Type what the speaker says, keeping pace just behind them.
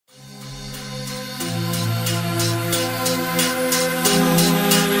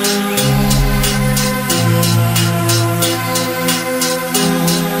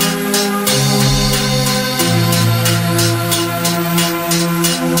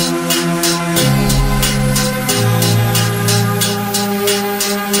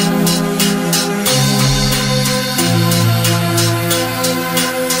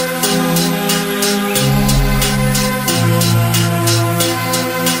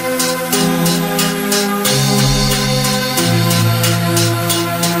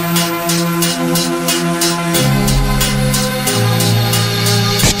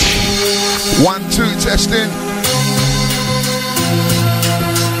testing.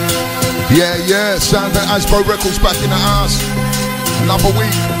 Yeah, sound that Asbo Records back in the house. Another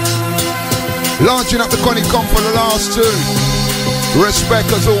week. Launching up the Connie Con for the last two. Respect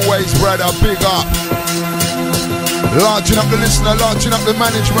as always, brother, big up. Launching up the listener, launching up the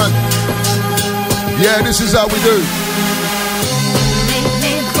management. Yeah, this is how we do.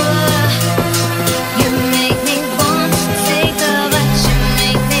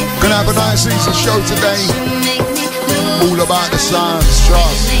 Gonna have a nice easy show today. All about the sounds,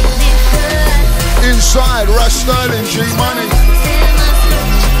 trust. Inside, Rassterlin, G Money.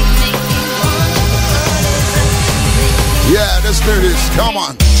 Yeah, let's do this. Come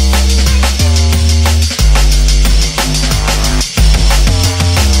on.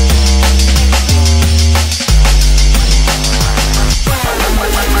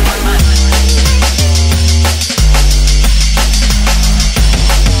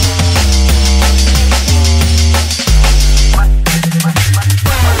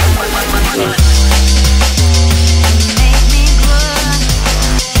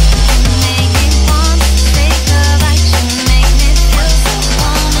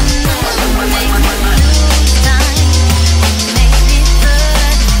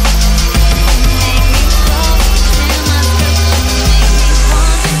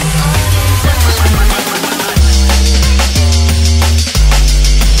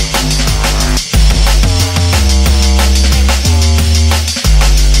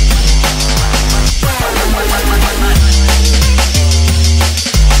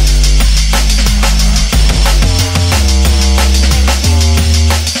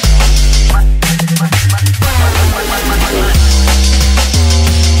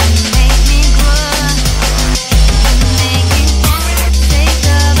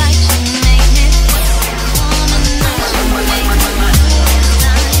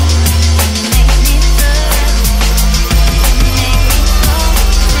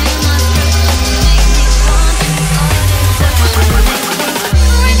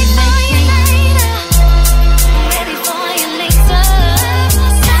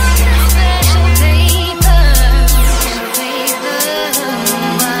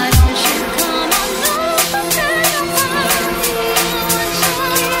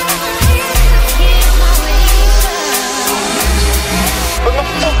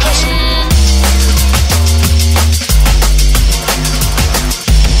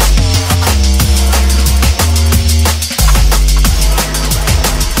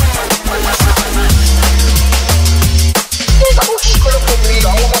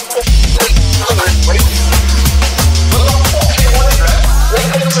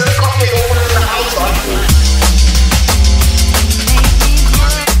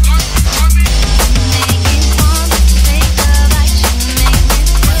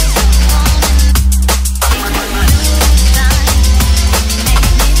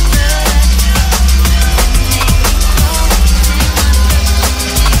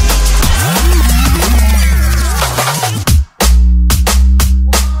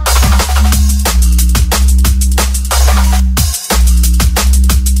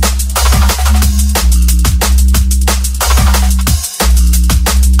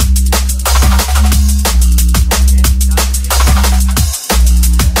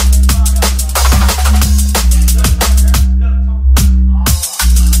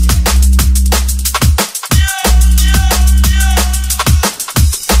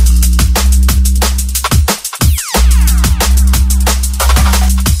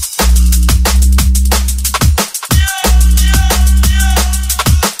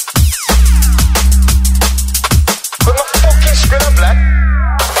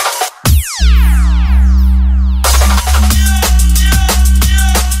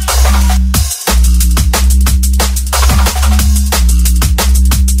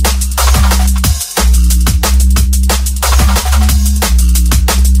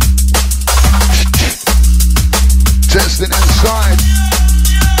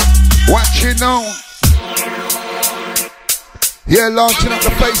 Yeah, launching up the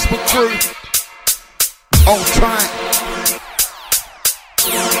Facebook crew. Hold tight.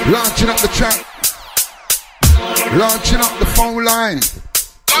 Launching up the chat. Launching up the phone line.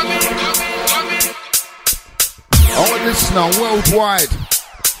 Our listener worldwide.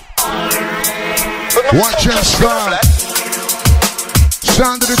 Watch and start.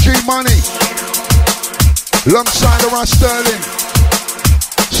 Sound of the G Money. Alongside the Rassterlin.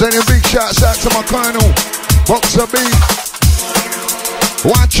 Sending big shouts out to my colonel. Boxer B.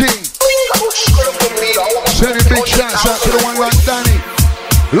 Watching. Sending big shouts out to the one like Danny.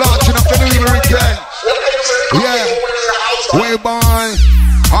 Launching up the new weekend. Yeah. Way by.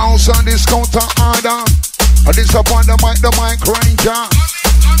 House on this counter order. This up on the mic ranger.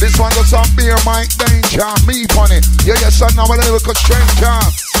 This one goes on beer mic danger. Me funny, yeah, yes, I'm a lyrical stranger.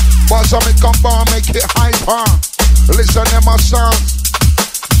 But some it come by, make it hyper. Listen to my songs.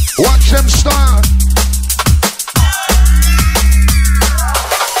 Watch them start.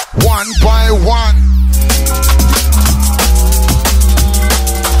 One by one.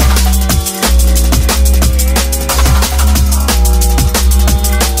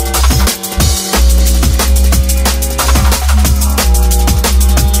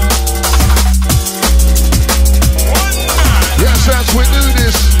 As we do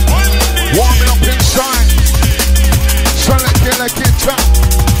this, warming up inside, selecting like it up.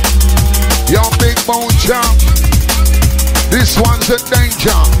 Your big bone jump. This one's a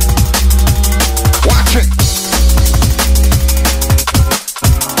danger. Watch it.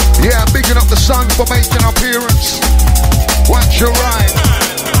 Yeah, bigging up the sun for making appearance. Watch your ride.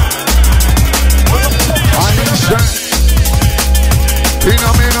 I inside. Pina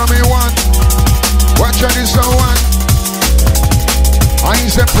me one. Watch out this one. I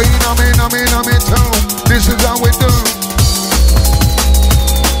ain't said pina me two. This is how we do.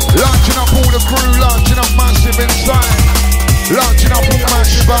 Launching up all the crew, launching up massive inside. Launching up all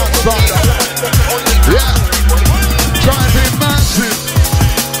massive outside. Yeah. Driving massive.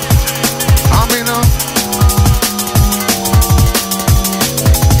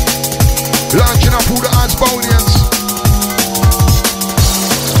 Launching up all the Asbonians.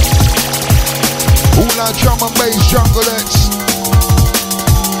 All our drum and bass jungleettes.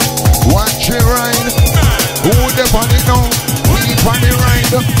 Watch it rain. Who the bunny know? We bunny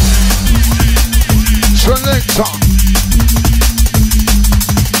rain. Selector.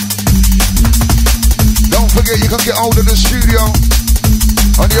 Don't forget you can get hold of the studio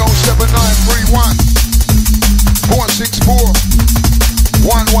on the 07931 464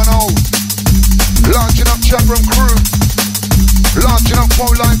 110. Launching up chat room crew. Launching up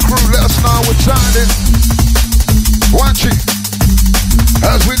phone line crew. Let us know what's happening. Watch it.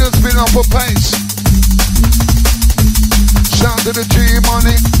 As we just spin off a pace. Sound to the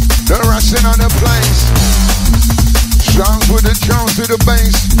G-Money, the racing on the place. Sounds with the drums to the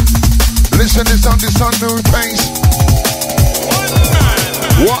bass. Listen this on new pace.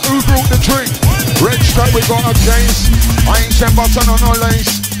 What, who brought the drink? Red stripe, we got a case. I ain't sent button on no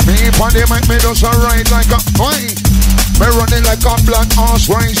lace. Me on they make me just a ride like a fight. Me running like a black horse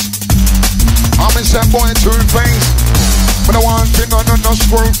race. I'm in some boy two-face. But I want thing on no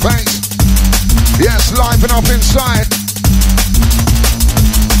screw face. Yes, live and up inside.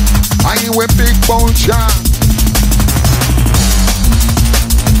 I ain't with big bone John.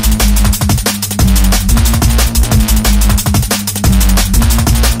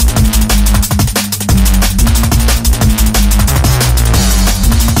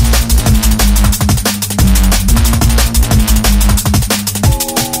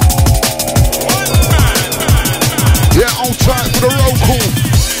 Yeah, on time for the roll call.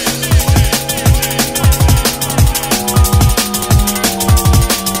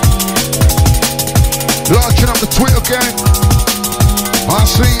 Launching up the Twitter gang. I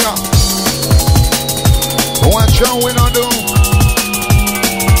see ya. Watch out when I do.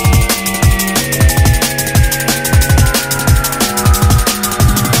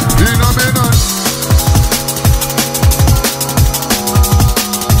 You know me now.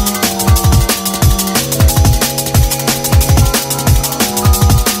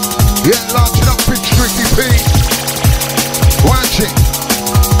 Yeah, launching up Big Tricky P. Watch it.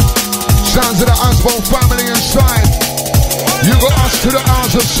 Sounds of the Asbo family inside. You got us to the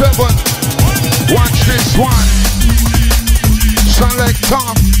hours of 7. Watch this one. Selector.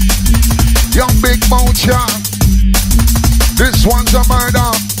 Young Big Mocha. This one's a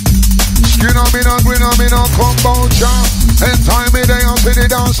murder. Skin on me, no grin on me, no kombucha. And time me day, I see the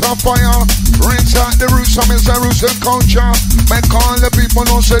dance on fire. Rinse out the roots, some is a roots and culture. Make all the people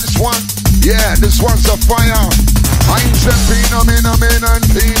know say this one. Yeah, this one's a fire. I ain't said phenomenon.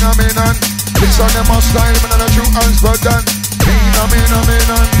 This on them a style, man, and a true Asbo done. Phenomenon.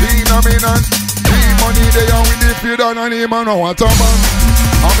 Money they are with if you don't and him and no what a man.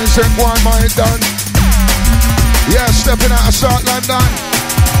 I'm in say one my done. Yeah, stepping out of South London.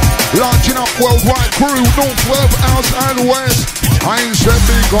 Launching up worldwide crew, north, west, house and west. I ain't said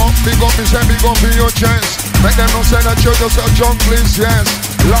big up, me say big up in your chest. Make them not say that you're just a junglist, yes.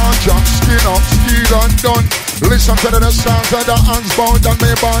 Launch up, skin up, skill and done. Listen to the sounds of the hands bound and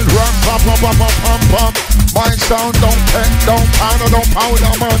me band. Ram, pam. My sound don't take, don't powder,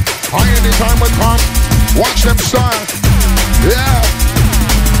 man. Anytime we come, watch them style. Yeah.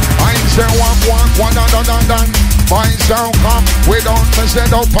 I ain't say one, done. My sound come, we don't mess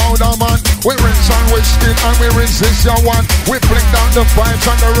it up, powder man. We rinse and we skin and we resist your one. We fling down the pipes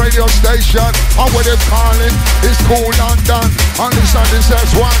on the radio station. And what they call it is Kool and done. And this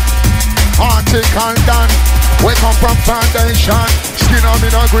is one. Arctic and done. We come from foundation. Skin on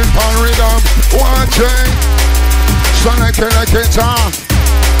in a grip and rhythm. Watch it. So like a guitar.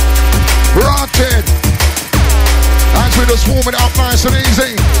 Rock it. As we just warm it up nice and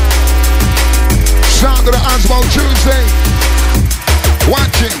easy. Sound of the Asbo Tuesday.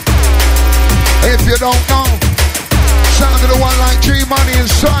 Watch it. If you don't know, sound of the one like G Money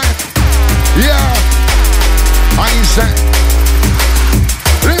inside. Yeah. I ain't saying.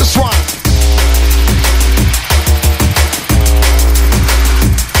 This one.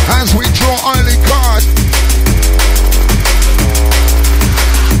 As we draw early card.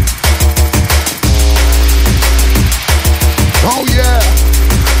 Oh yeah.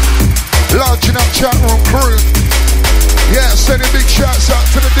 Launching up chat room crew. Yeah, sending big shouts out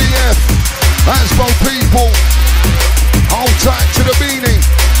to the DF. Asbo people. Hold tight to the beanie.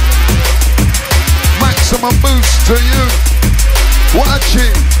 Maximum boost to you. Watch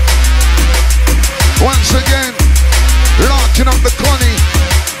it. Once again, launching up the Connie.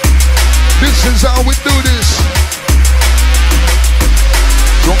 This is how we do this.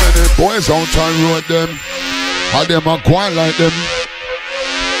 So many boys on time road them. How them are quiet like them.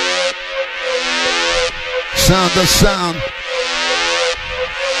 Sound the sound.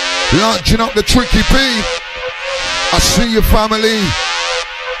 Launching up the Tricky P. I see you, family.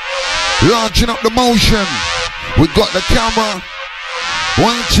 Launching up the motion. We got the camera.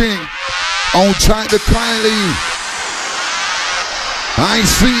 Watching. On tight to Kylie. I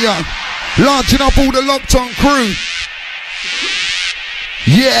see ya. Launching up all the locked on crew.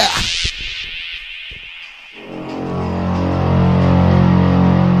 Yeah.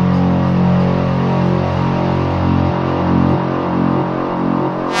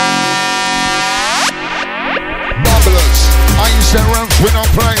 We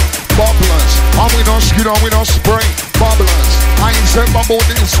don't play bubblers, and we don't skid on, we don't spray bubblers. I ain't said bubble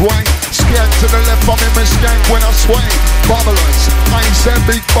this way. Scared to the left of me, skank when I sway. Bubblers, I ain't said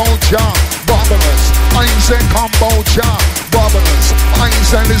big vulture. Bubblers, I ain't said kombucha. Bubblers, I ain't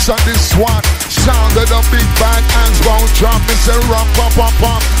said listen this one. Sound of the big bad hands won't jump. It's a rum, pop, pop,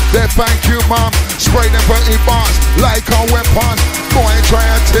 pop. They thank you, mom. Spray them 30 bars like a weapon. Boy, try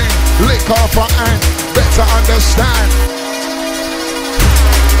a thing, lick off a hand. Better understand.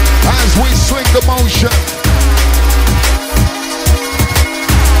 As we swing the motion.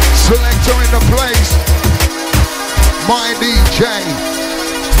 Selector in the place. My DJ.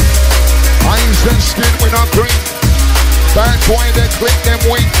 Eyes and skin with a green. That's why they click them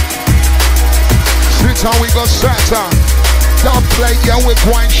wing. Switch how we got shatter. Don't play yeah with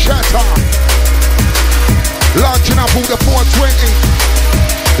wine shatter. Launching up all the 420.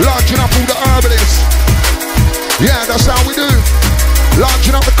 Launching up all the herbalists. Yeah, that's how we do.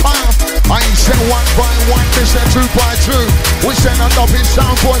 Launching up the cloud. I ain't said 1 by 1, they said 2 by 2. We send a dumping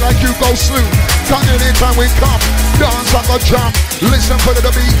sound boy like you go slew. Come anytime we come, dance like a jump. Listen for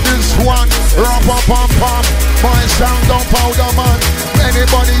the beat, this one. Rum pum pum pum. My sound don't powder man.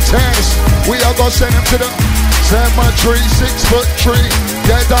 Anybody test, we are gonna send them to the cemetery, 6 foot tree.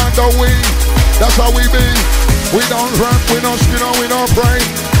 Get down the weed, that's how we be. We don't run, we don't skin on, we don't pray.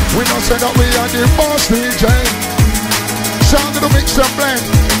 We don't say that we are the boss DJ. Sound of the mix and blend.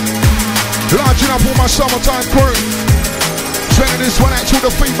 Launching up all my summertime crew. Sending this one out to the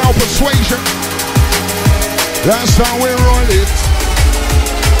female persuasion. That's how we roll it.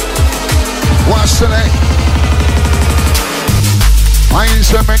 What's the name? I ain't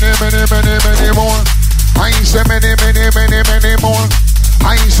say many more. I ain't say many more.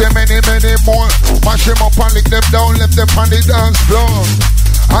 I ain't say many more. Mash them up and lick them down, left them on the dance floor.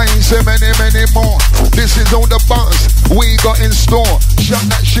 I ain't say many more. This is all the buzz we got in store. Shot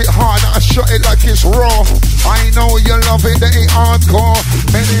that shit hard, I shot it like it's raw. I know you love it, they ain't hardcore.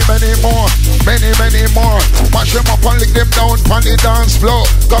 Many more. Mash them up and lick them down on the dance floor.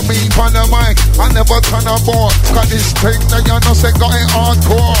 Got me on the mic, I never turn a bore. Got this thing that you know say got it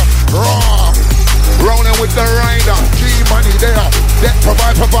hardcore. Raw. Rolling with the rider, G-Money there, that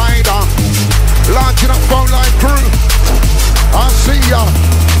provider. Launching up phone line crew. I see ya.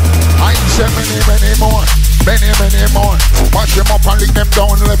 I ain't say many more. Watch them up and lick them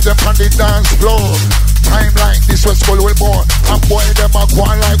down, left them on the dance floor. Time like this was full with more. And boy, them a go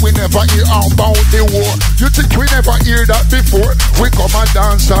like we never hear about the war. You think we never hear that before? We come and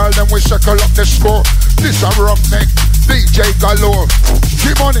dance all, then we circle up the score. This a roughneck, DJ galore.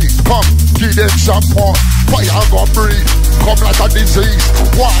 Give money, come, give them some more. Fire go breathe, come like a disease.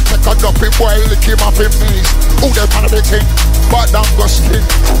 One take a dumping boy, lick him up in knees. Who they wanna be king? But I'm go skin.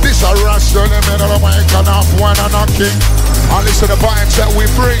 This a Rassterlin, man, of the mic and half one and a king. And listen to the vibes that we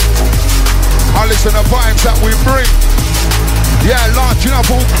bring. And listen to the vibes that we bring. Yeah, launching up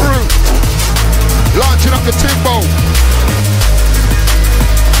all crew. Launching up the Timbo.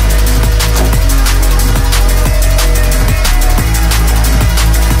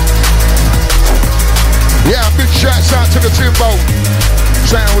 Yeah, big shouts out to the Timbo.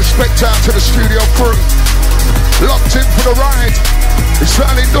 Saying respect out to the studio crew. Locked in for the ride. It's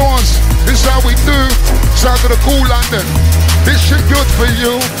early doors. This is how we do. Sound of the Kool London. This shit good for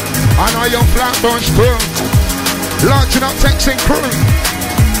you. I know your Flatburn spoon. Launching up Texan crew.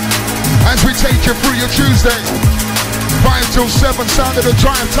 As we take you through your Tuesday. 5 till 7, sound of the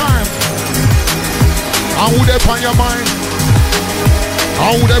drive time. I hold up on your mind.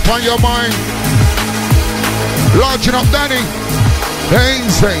 I hold up on your mind. Launching up Danny.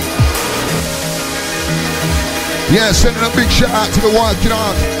 Easy. Yeah, sending a big shout out to the working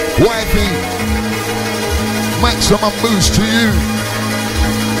hard wifey. Maximum boost to you.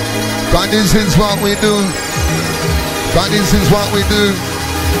 God, this is what we do. God, this is what we do.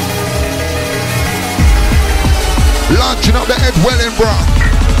 Launching up the head welling, bro.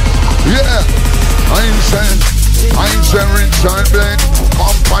 Yeah. I ain't saying rinse and blend.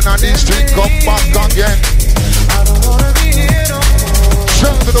 Come on this thing, come back again. I don't wanna be here no more.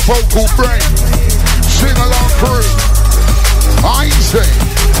 Shout to the vocal brain. Sing along crew. I say.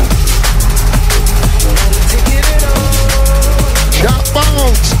 Shout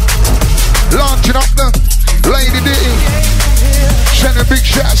out. Launching up the Lady D. Sending big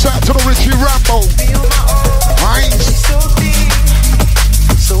shouts out to the Richie Rambo.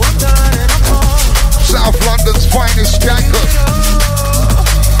 South London's finest janker.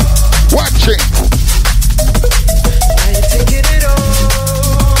 Watch it.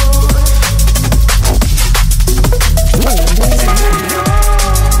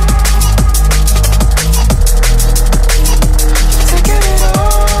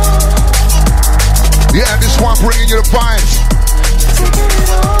 Yeah, this one bringing you the vibes.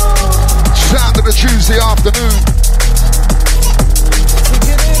 Sound of the Tuesday afternoon.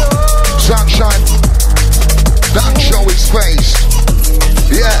 Sunshine. Don't show his face.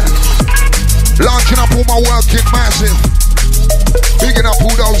 Yeah. Launching up all my working massive. Bigging up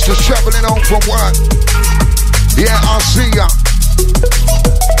all those just traveling home from work. Yeah, I see ya.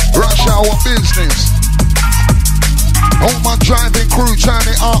 Rush hour business. All my driving crew, turn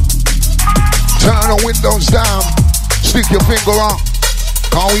it up. Turn the windows down. Stick your finger up.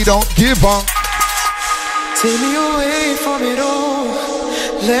 Cause we don't give up. Take me away from it all.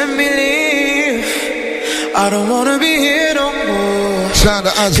 Let me leave. I don't wanna be here no more. Sound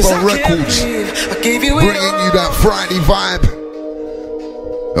of Asbo Records. Bringing you that Friday vibe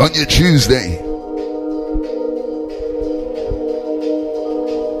on your Tuesday.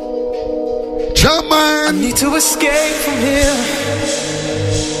 Jump on. I need to escape from here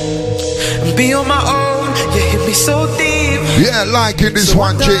and be on my own. You hit me so deep. Yeah, liking this so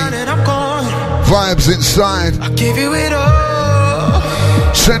one, G. Vibes inside. I give you it all.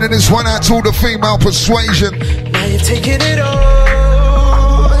 Sending this one out to all the female persuasion. Now you're taking it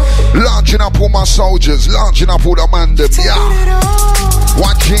all. Launching up all my soldiers. Launching up all the man them. Yeah.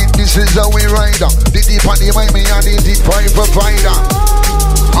 Watching, this is how we ride. The deep and the make me and the deep provider.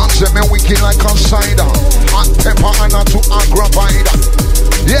 Answer me wicked like a cider. Hot pepper and not to aggravator.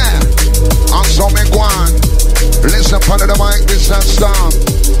 Yeah. Answer me go on. Listen for the mic, this and stop.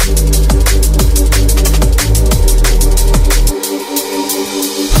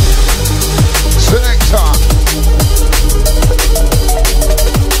 Selector.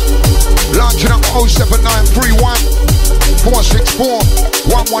 Launching up 07931 464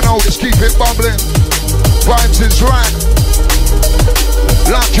 110. Just keep it bubbling. Vibes is right.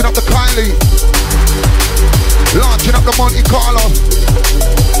 Launching up the Kylie. Launching up the Monte Carlo.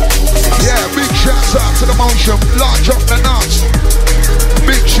 Yeah, big shouts out to the Motion. Launch up the nuts.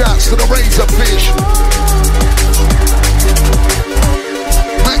 Big shouts to the Razorfish.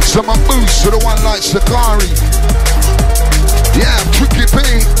 Maximum boost to the one like Sakari. Yeah, Tricky P.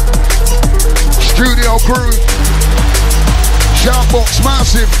 Studio crew. Shoutbox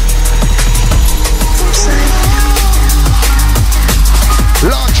massive.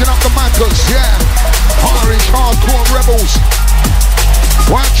 Launching up the Maccas, yeah. Irish hardcore rebels.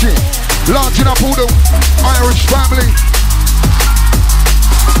 Watch it. Launching up all the Irish family.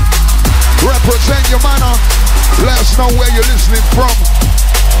 Represent your manner. Let us know where you're listening from.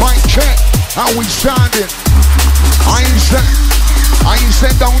 Mic check, how we sounding? I ain't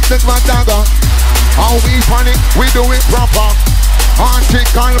said don't take my dagger. How we funny, we do it proper.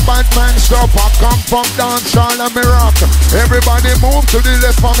 Article bad man stuff. I come from dancehall and me rock. Everybody move to the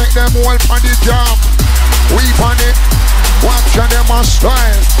left and make them all on the job. We on it, watch and them on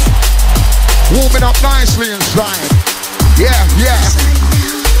style. Warming up nicely inside. Yeah, yeah.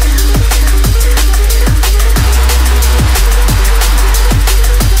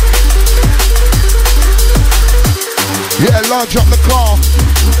 Yeah, large up the car.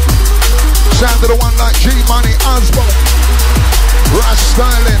 Sound to the one like G-Money, Asbo,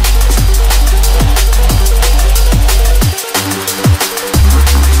 Rassterlin.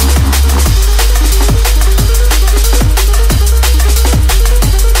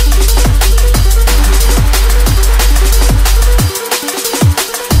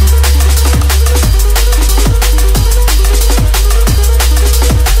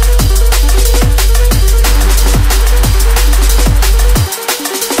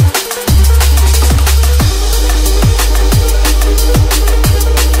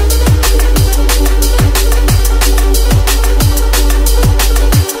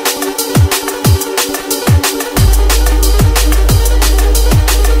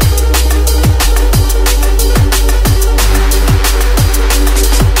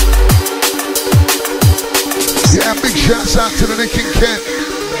 Shouts out to the Nick and Kent.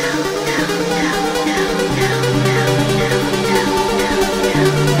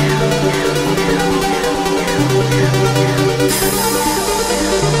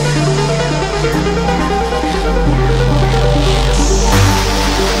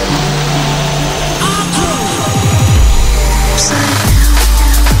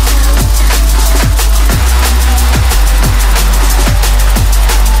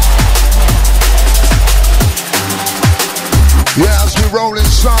 Yeah, as we roll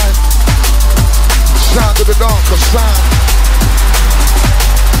inside, sound of the darker side,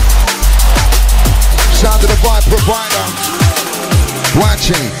 sound of the vibe provider,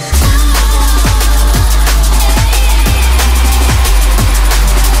 watching.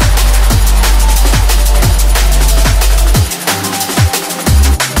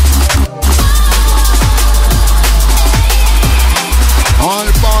 All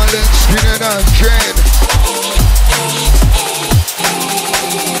ballin', skinny and dread.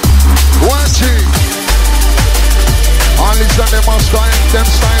 Watching. All these and them are style, them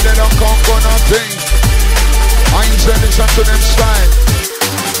style they don't come for nothing. I ain't saying this to them style.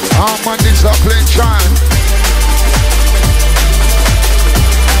 How man this a plain child.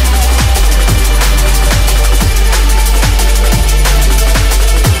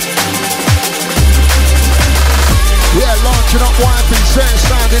 Yeah, launching up wiping, saying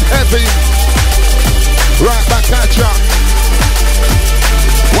sounding heavy. Right back at ya.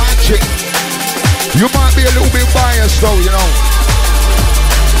 Watch it. You might be a little bit biased though, you know.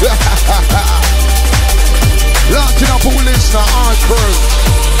 Launching up all this now, our crew.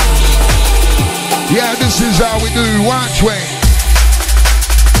 Yeah, this is how we do. Watch way.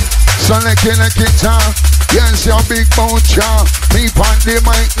 Son like in a guitar. Yes, your big bone jaw. Me on the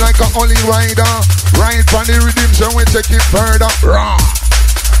mic like a holy rider. Ride on the rhythm so we take it further. Raw.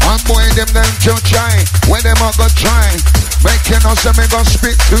 And boy, them to try. When them a go try. Make you know say me go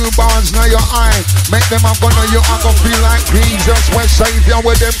spit 2 bars now your eye. Make them a go know you a go feel like Jesus. When Savior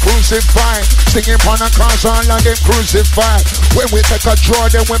with them crucified. Singing on a cross all of them crucified. When we take a draw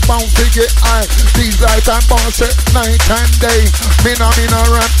then we bound to get high. These light and boss it night and day. Me no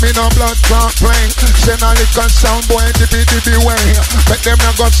rap, me no blood clot plane. Send a little sound boy dippy way. Make them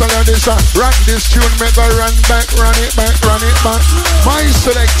not go solo this and rock this tune. Me go run back, run it back. My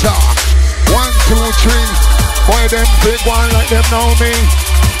selector. 1, 2, 3. Boy, them big one like them know me.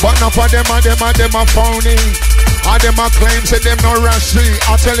 But not for them a phony. And them a claim say them no rusty.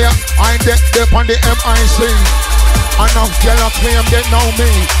 I tell ya, I ain't deep on the MIC. Enough girl a claim they know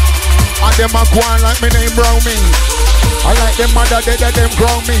me. And them a go on like me name Brownie. I like them mother dead that them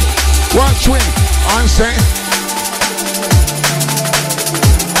grow me. Watch me, and say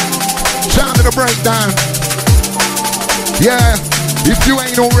sound of the breakdown. Yeah, if you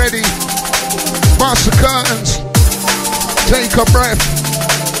ain't already, pass the curtains, take a breath,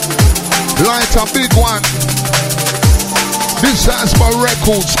 light a big one. This Asbo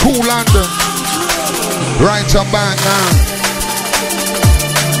Records, Kool London. Right about now.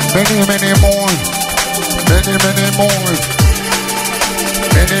 Many more. Many more.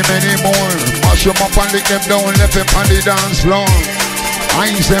 Mash them up and lick them down, left them on the dance floor. I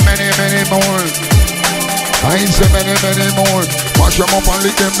ain't say many more. Mash them up and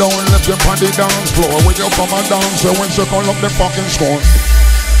lick them down, left them on the dance floor. When you come and dance, when you call up the fucking score.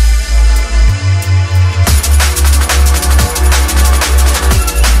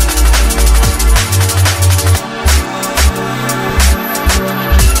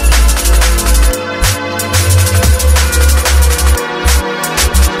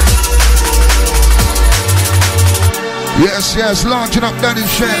 yes, launching up Danny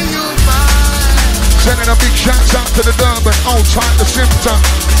Shen. Sending a big shout out to the Durban, old time the Symptom.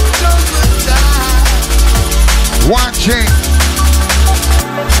 Watching.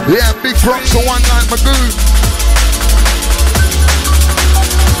 Yeah, big props to one like Magoo.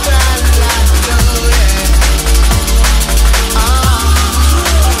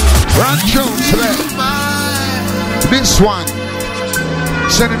 Run Jones left. This one.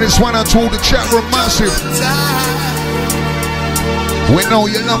 Sending this one out to all the chat room massive. We know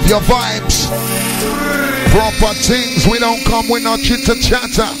you love your vibes. Proper things. We don't come with no chitter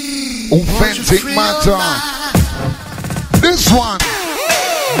chatter. Authentic matter. This one.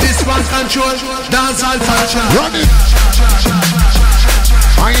 This one's control. Dance all function. Run it.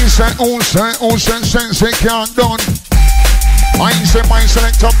 I ain't say sense they can't done. I ain't say my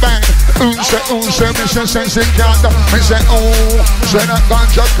selector band. Say, me say sense it can't done. Me say, say that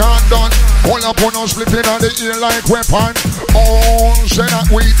ganja can't done. All up on us flipping on the ear like weapon. Say that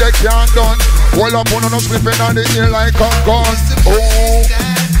weed they can't done. All up on us flipping on the ear like a gun.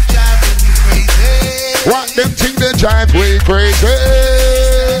 What them think they drive way crazy.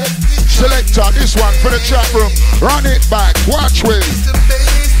 Selector, this one for the chat room. Run it back, watch with.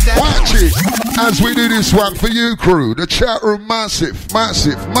 Watch it as we do this one for you, crew. The chat room massive. That's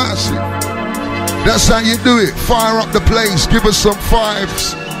how you do it. Fire up the place, give us some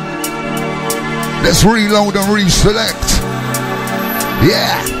fives. Let's reload and reselect.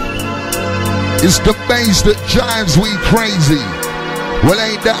 Yeah. It's the bass that drives we crazy. Well,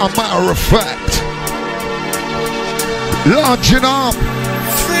 ain't that a matter of fact? Launching up.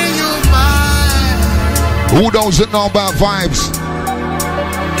 Free your mind. Who those that know about vibes?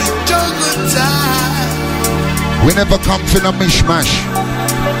 We never come to the mishmash.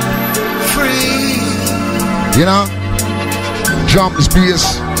 Free. You know? Drums,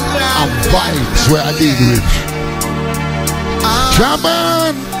 bass, and vibes where I deal with.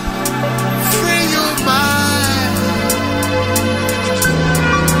 Jamming! Free your mind.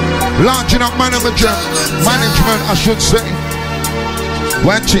 Launching up management, I should say.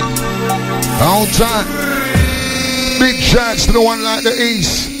 Watch it. All time. Big shots to the one like the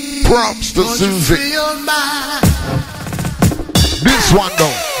East. Props to Susie. This one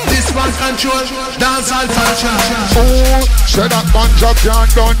though. This one's control. Dance all function. Say that ganja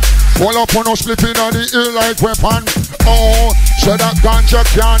can't done. All up on us flipping on the ear like weapon. Say that ganja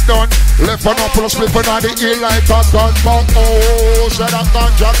can't done. Left on up on us flipping on the ear like a gun. Say that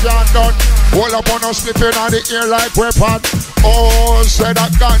ganja can't done. All up on us flipping on the ear like weapon. Say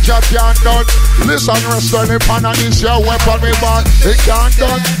that ganja can't done. Listen, Rassterlin, pan and this your weapon we want. It can't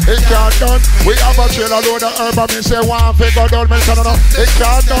done. We have a trailer load of herb and me say one figure done. Me say no. It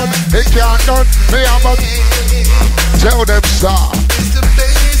can't done. Me have a tell them stop. It's the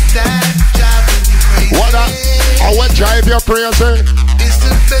bass that drives you crazy. What that? I will drive you crazy. It's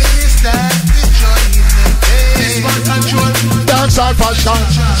the bass that destroys you. This one control. Dance all fashion.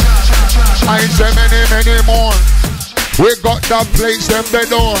 I ain't say many more. We got that place them they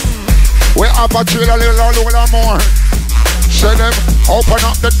door. We have a trailer little more. Say them open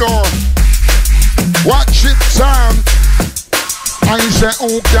up the door. Watch it time. I ain't say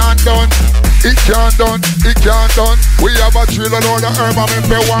who can't done. It can't done. We have a trailer load of herb and me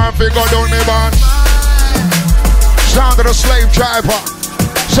pay one figure down me man. Sound of the slave driver.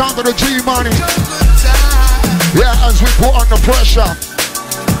 Sound of the G-Money. Yeah, as we put on the pressure.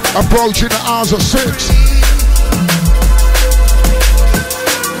 Approaching the hours of 6.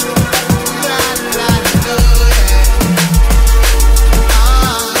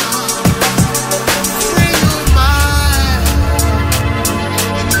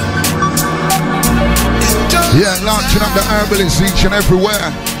 Yeah, launching up the herbalists each and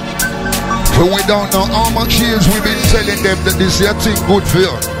everywhere. So we don't know how much years we've been telling them that this here thing good for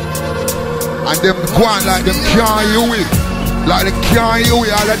you. And them go on like them can't you with. Like they can't you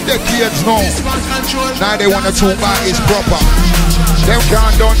with all the decades now. Now they want to talk about it's proper. Them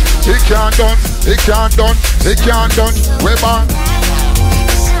can't done, it can't done. We're on.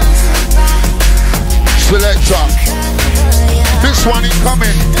 Selector. This one is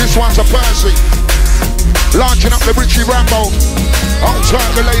coming. This one's a Percy. Launching up the Richie Rambo.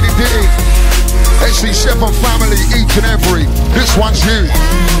 Outside the Lady D. SC7 family, each and every. This one's you.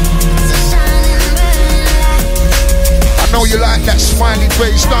 I know you like that smiley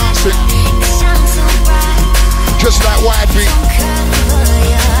face dancing. Just like wifey.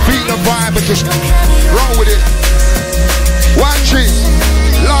 Feel the vibe and just roll with it. Watch it.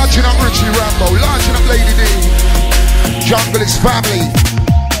 Launching up Richie Rambo. Launching up Lady D. Jungle is family.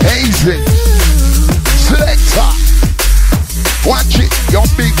 Easy. Selector. Watch it, your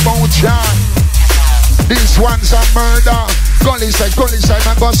big bone John. This one's a murder. Gully side,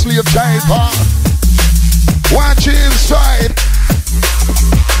 man, go slave driver. Watch it inside.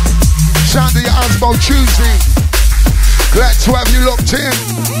 Sound of your Asbo Tuesday. Glad to have you locked in.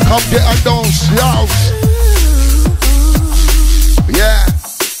 Come get a dose, yours. Yeah.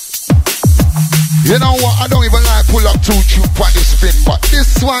 You know what? I don't even like pull up too for this spin, but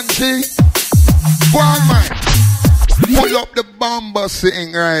this one, G. Go on, man. Pull up the bomber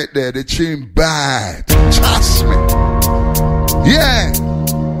sitting right there. The tune bad. Trust me. Yeah.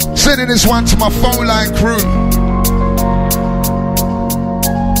 Sending this one to my phone line crew.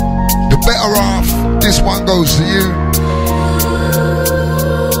 The better off. This one goes to you.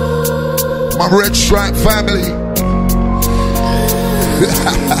 My Red Stripe family.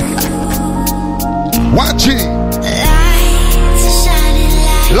 Watch it.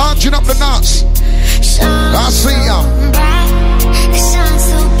 Launching up the nuts. I see ya.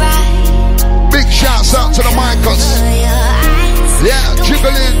 Big shouts out to the Micahs. Yeah,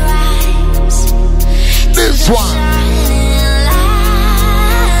 jiggling. This one.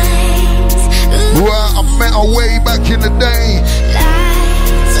 Well, I met her way back in the day.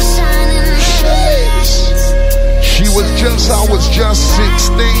 I was just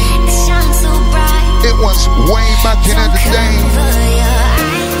 16. It was way back in the day.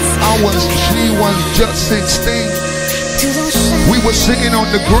 She was just 16. We were sitting on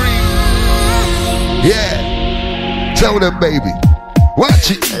the green. Yeah. Tell them, baby.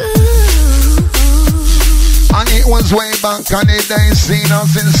 Watch it. And it was way back on the day. Seen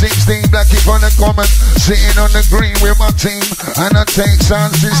us in 16. Blackie on the comment. Sitting on the green with my team. And I take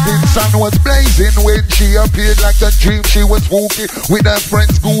sound system. Sun was blazing when she appeared like a dream. She was walking with her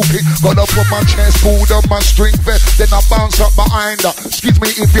friends goofy. Got up on my chest, pulled up my string vest. Then I bounce up behind her. Excuse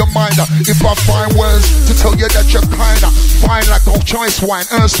me if you mind her. If I find words to tell you that you're kinda fine like a choice wine.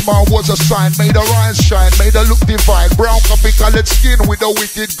 Her smile was a sign. Made her eyes shine. Made her look divine. Brown coffee colored skin with a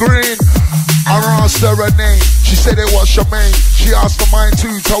wicked grin. I asked her a name. She said it was Charmaine. She asked for mine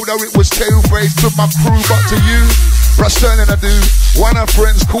too. Told her it was two-faced to my crew, but to you, Rassterlin I do. One of her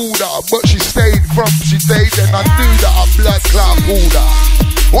friends called her, but she stayed and I knew that a blood clot pulled her.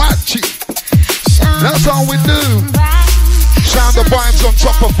 Watch it. That's all we do. Sound the vibes on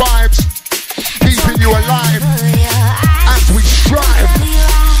top of vibes, keeping you alive as we strive.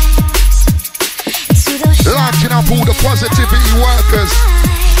 Launching up all the positivity workers.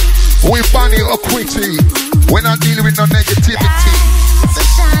 We bunny or quitty. We're not dealing with no negativity.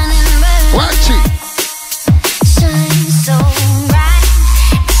 Watch it.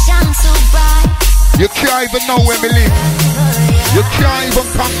 You can't even know where we live. You can't even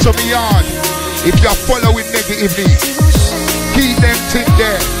come to me yard if you're following negatively. Keep them thing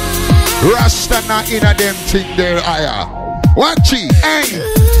there. Rasta not in a them thing there. Watch it. Hey.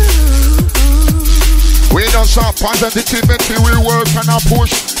 We don't saw positivity. We work and I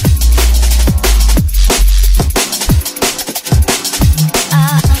push.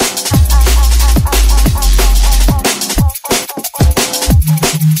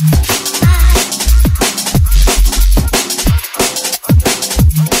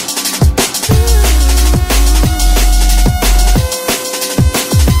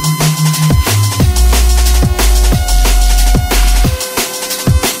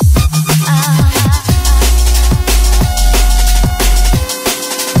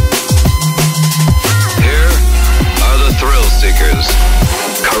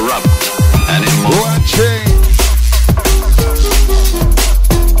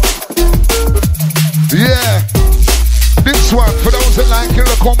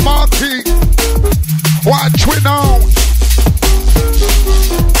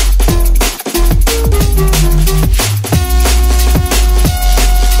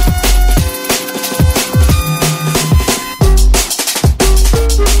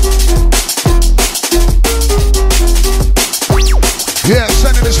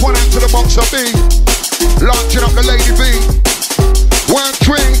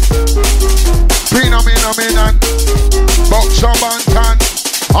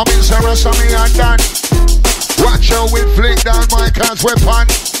 Weapon.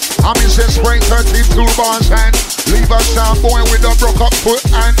 I'm in say spray 32 bars and leave a sound boy with a broke up foot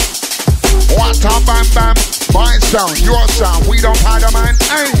and what a bam bam. My sound, your sound, we don't have a man.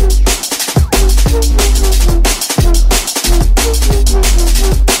 Hey.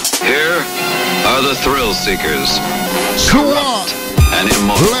 Here are the thrill seekers. Corrupt and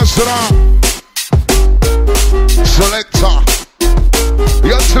immortal. Listen up. Selector.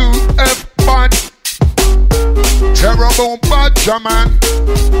 You're 2F bad. Terrible. boom, badger man.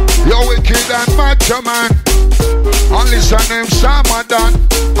 You're wicked and badger man. And listen name Samadan.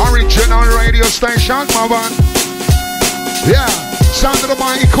 Original radio station, my man. Yeah, sound of the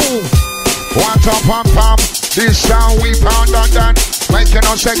mighty Kool. What up, pam pam. This sound we pound on that. Making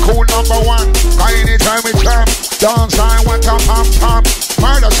us say Kool number one. Anytime we come, dance I what up, pam pam.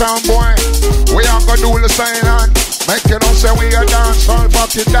 Murder sound boy. We are gonna do the same on. Making us say we a dance all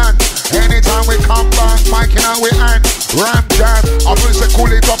fucking done. Anytime we come back, making out we hand. Ram jam. I will say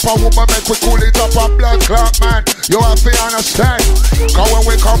cool it up a woman, make we cool it up a blood clot man. You have to understand. Cause when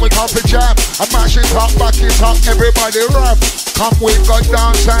we come for jam. I mash it up, back it up, everybody rap. Come we go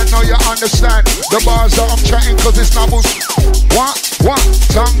dance and now you understand. The bars that I'm chatting cause it's not bullshit. What?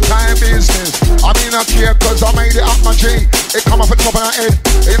 Sometime business. I mean I care cause I made it up my G. It come off the top of my head.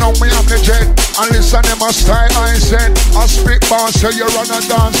 You know me I'm the jet. And listen to my style I said. I spit bars so you run a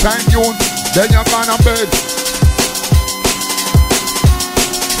dance and you then you're gonna bed.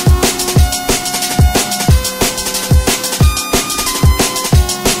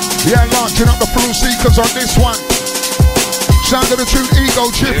 Yeah, launching up the flu seekers on this one. Sound of the true ego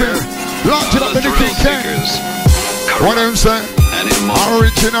chipping. Launching up the Nicky Ken. What I'm saying?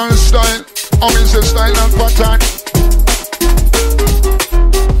 Original style. Amazing style and pattern.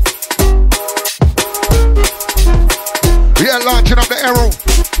 Yeah, launching up the arrow.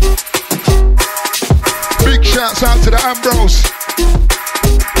 Big shouts out to the Ambrose.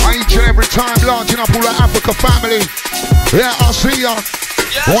 Each and every time launching up all the Africa family. Yeah, I see ya.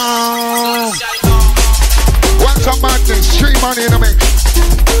 Wow. What's up, madness? Street money in the mix.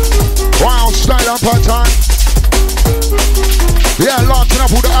 Wow, style and pattern. Yeah, launching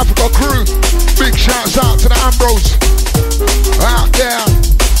up all the Africa crew. Big shouts out to the Ambrose. Out there.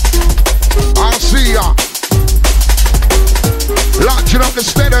 I see ya. Launching up the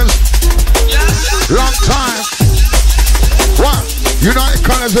Steaders. Long time. What? United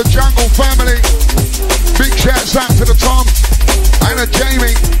Colors of Jungle family. Big shouts out to the Tom and the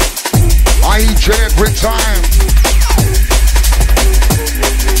Jamie. I eat you every time.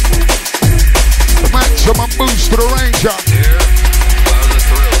 Maximum boost to the Ranger.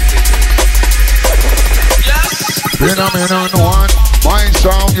 Phenomenon one. My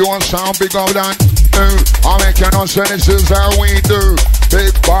sound, your sound bigger than I make you know say this is how we do.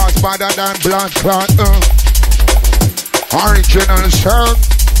 Big boss better than blood clot. Original sound.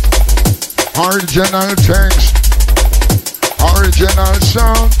 Original things. Original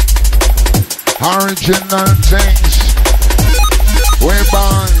sound. Original things. We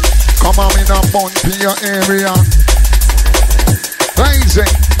born. Come on in a bun to your area. Crazy.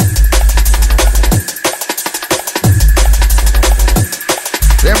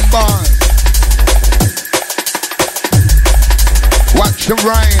 Them born. Watch the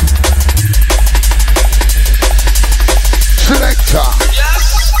rain. Selector.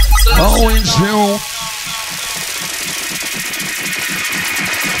 Yes. How is you?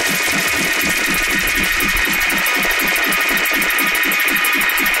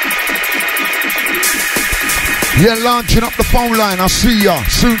 Yeah, launching up the phone line. I see ya.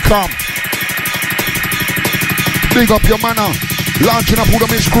 Soon come. Big up your manner. Launching up all the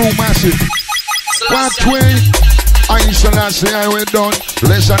Miss Crew massive. One twin. I used to last say I went done.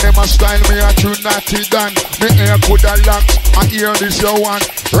 Listen to my style, me a true natty done. Me hair coulda locked, I hear this your one.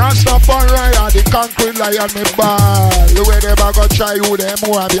 Rassterlin, the concrete lion, me ball. The way they go try you, them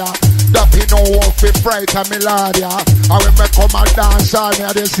have ya. Dappy no work fi fright and me lad ya. And when me come and dance all me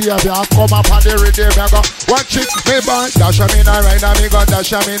a the savior. Come up on the rhythm, me go watch it, me ball. Dash a me na ride and me go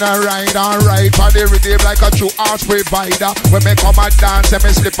dash a me na ride. And ride on the rhythm like a true horse provider. When me come and dance,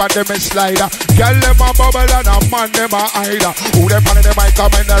 me slip and them me slider. Girl them a bubble and a man them a hider. Who them on the mic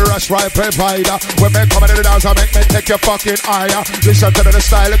come in the rush right provider. When me come in the dance, I make me take your fucking higher. Listen to the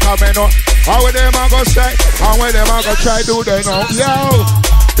style coming on. How with them I go say, how with them I go try do they know? Yo,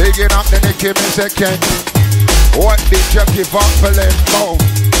 digging up the Nicky me second. What did you give up for them? Oh,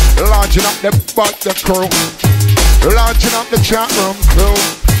 launching up the butt the crew, launching up the chat room crew.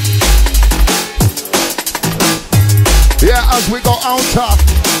 Yeah, as we go outer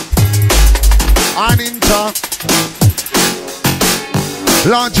and inter,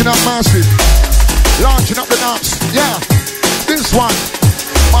 launching up massive, launching up the nuts. Yeah, this one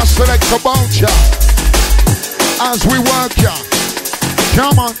must select a bouncer as we work ya.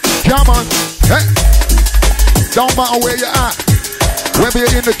 Come on, hey. Don't matter where you're at. Whether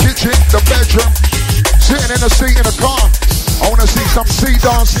you're in the kitchen, the bedroom, sitting in the seat in the car. I wanna see some sea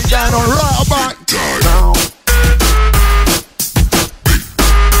dancing going on right about now.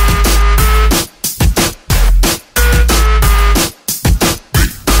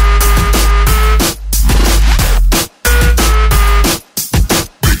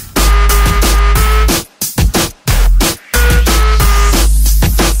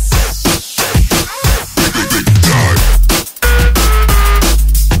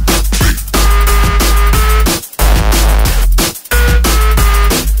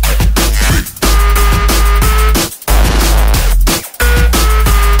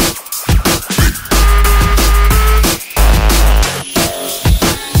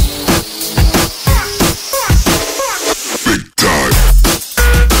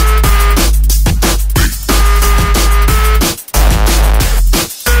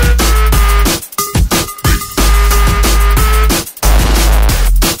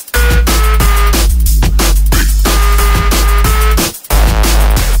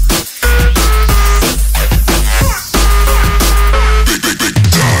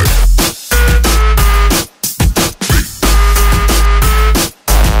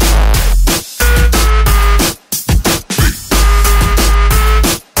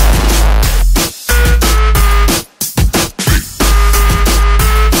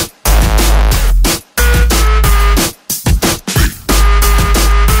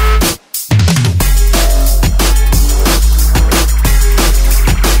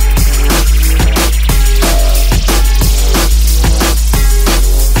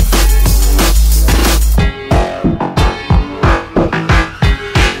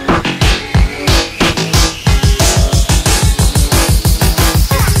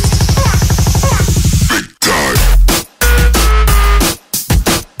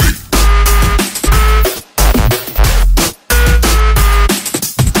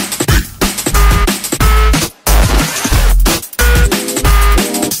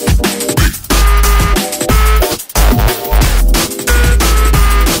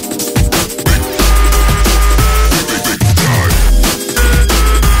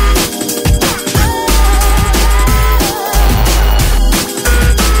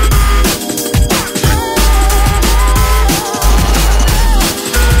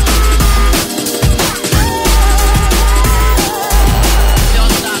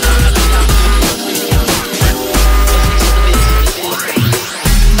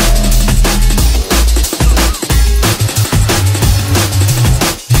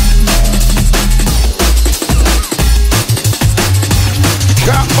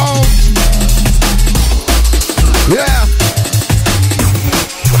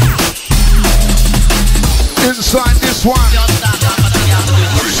 this one.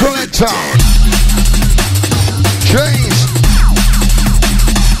 Selector. James.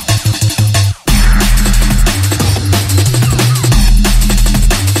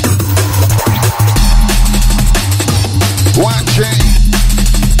 Watching.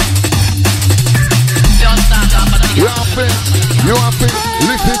 You have it.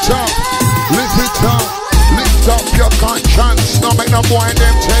 Lift it up. Lift it up. Lift up your conscience. No make no boy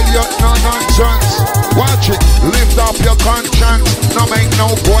them tell you no nonsense. Watch it. Lift up your conscience. No make no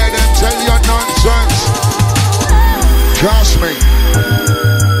boy them tell you nonsense. Trust me.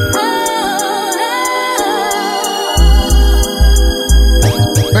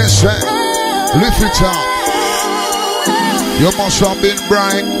 Listen. Lift it up. You must have been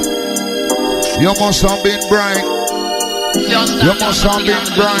bright. You must have been bright. You must have been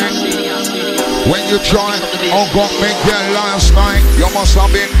bright. When you try, oh God, make your last night. You must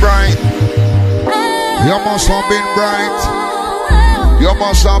have been bright. You must have been bright. You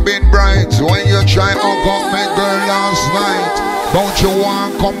must have been bright. When you try, oh God, make your last night. Don't you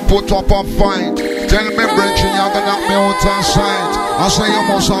want come put up a fight? Tell me, Bridget, you're gonna knock me out of sight. I say you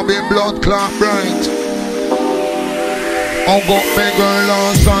must have been blood clot bright. Oh God, make your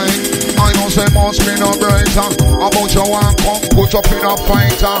last night. I know say must be no brighter. About your one come put up in a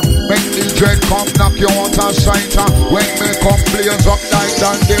fighter. Make the dread come knock you out of sight. When me come blaze up like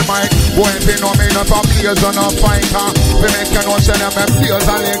dynamite. Boy if you know me not a blaze on a fighter. We make you know say them a blaze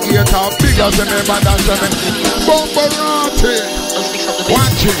alligator. Bigger than me but that's them Bombarati.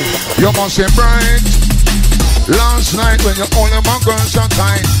 Watch it. You must be bright. Last night when you only my girls are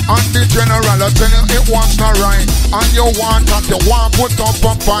kind. And the general I tell you it was not right. And you want that you want put up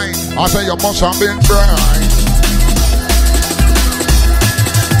a fight. I say you must have been bright.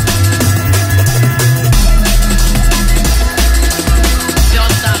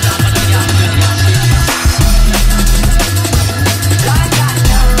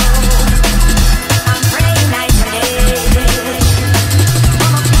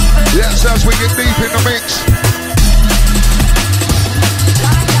 Yes, as we get deep in the mix.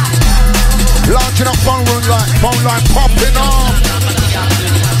 Launching up phone line popping off.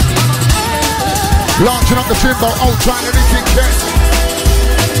 Launching up the timber, oh, trying to kick it.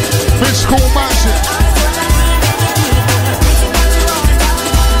 Big school massive.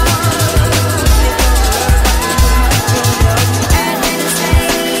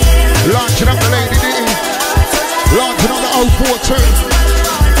 Launching up the Lady D. Launching up the 042.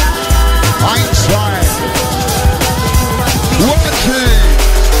 Einstein. Watching.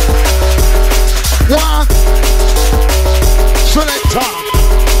 One selector.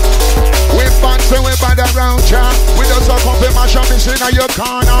 We Banton, we bad around ya. We just a couple mash up in your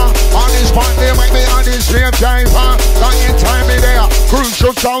corner. On this point they make me on this same driver. Long in time me there,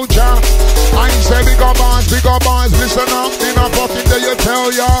 crucial soldier. I say bigger boys, listen up. In a fucking day you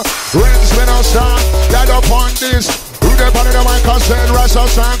tell ya. Rents when I start, get up on this. Who the body the mic I said,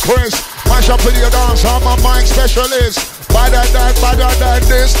 Rastos and Chris. Mash up with your dance, I'm a mic specialist. Better than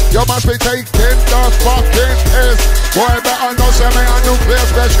this, you must be taking the fucking piss. Boy, better know say me a nuclear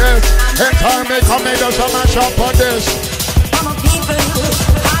specialist. In time me come me just a mash up on this.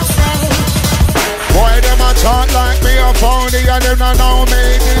 Boy, them a talk like me a phony and them not know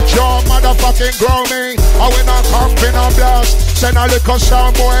me. Did your motherfucking grow me? I will not come in a blast. Send a little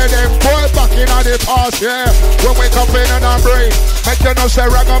sound boy, them boy back in the past, yeah. When we come in and I breathe, make you know say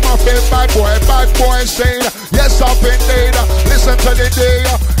ragamuffin, bad boy say, yes up indeed. Listen to the day,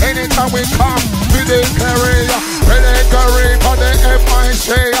 anytime we come, we declare, for the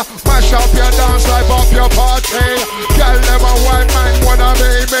MIC. Mash up your dance, light up your party. Girl, them a white man wanna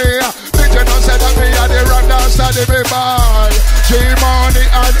be me. Did you know say that me a the rock dance of the boy? G-Money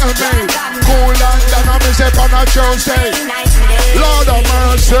and me, Kool and Banton, me say on a Tuesday. Lord of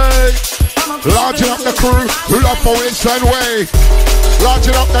mercy, launching up the crew, love for Winston Way.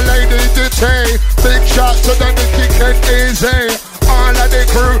 Launching up the Lady D. Big shot to them, the kick it easy. All of the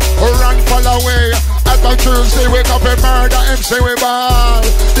crew run fall away. At the Tuesday, wake up and murder MC we ball.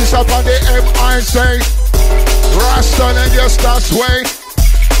 This up on the MIC. Rassterlin, yes, that's way.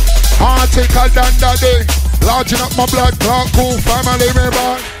 Article than the day. Launching up my blood clot, Kool family, me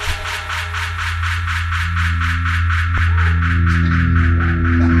boy.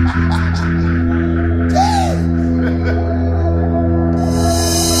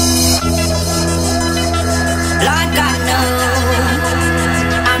 Lord God knows,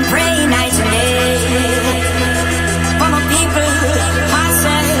 I'm praying night and day for my people,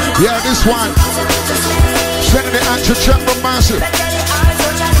 myself. Yeah, this one. Sending the answer check from Massive.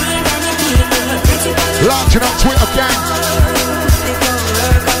 Launching up Twitter gang.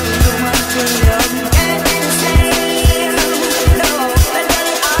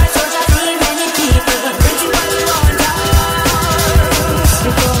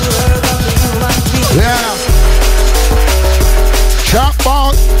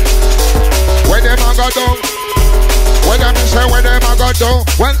 go do? Where them say where them a go do?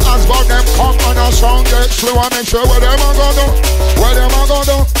 When Asbo them come on a song get slow, I me say where them a go do? Where them a go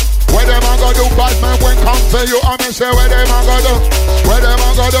do? Where them a go do? Bad man when come for you, I me say where them a go do? Where them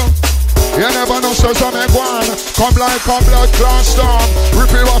a go do? You never know so some make one. Come like a blood clot storm. Rip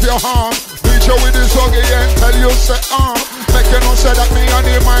it off your arm. Beat you with this hug again. Tell you say make you know say that me and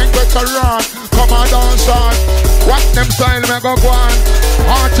the mind better run. Come on dance on. What them style make go on.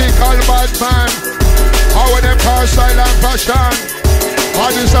 Article bad man. How with them car style and fashion.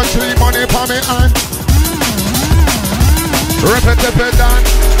 All this actually money for me hand. Repetitive done.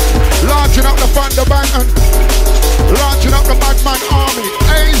 Launching up the thunder Banton. Launching up the Madman Army.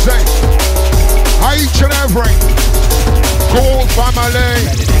 Easy. Each and every. Kool family.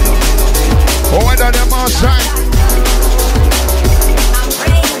 Whether them are say.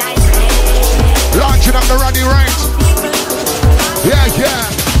 Launching up the Roddy Ranks. Yeah, yeah.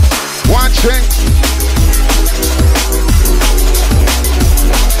 Watching.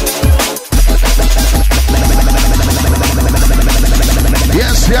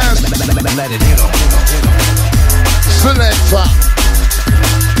 Yes, yes. Let it hit him. Selector.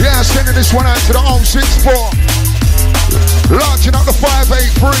 Yeah, sending this one out to the 064. Launching up the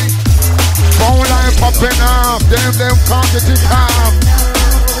 583. Phone line popping up. Them can't get it calm.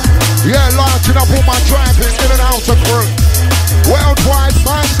 Yeah, launching up all my driving in and out of crew. Worldwide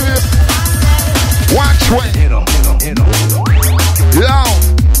massive. Watch way. Yo.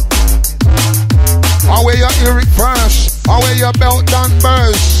 How will you hear it first? How will your belt done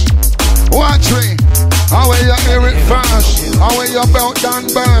burst? Watch me. How will you hear it first? How will your belt done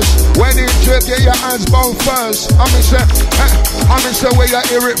burst? When it drip, get your hands both first. I'm gonna say where you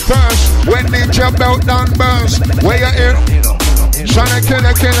hear it first. When it your belt done burst? Where you hear it? Shana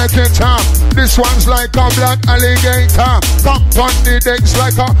killer top. This one's like a black alligator. Come on the decks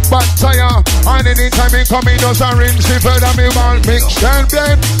like a bad tire. And anytime it come, it does a rinse. If you me want mix and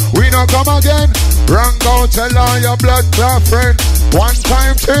blend, we no come again. Run go tell all your blood clot friend. One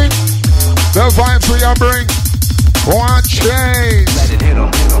time thing, the vibes we a bring. Watch change. Let it hit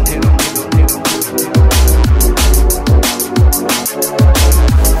him.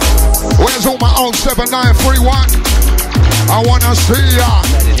 Where's all my 07931? I wanna see ya.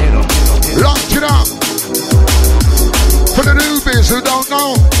 Lock it up. For the newbies who don't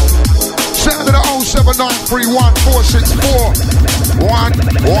know, send to the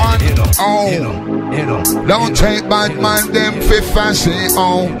 07931464110. Don't take bad man them for fancy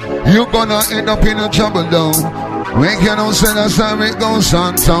on. You gonna end up in a trouble though. Make you know say that's how it goes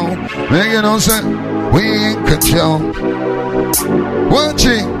on town. Make you know say we ain't control. Watch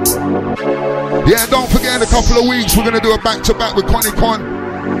it. Yeah, don't forget in a couple of weeks we're gonna do a back-to-back with Connie Con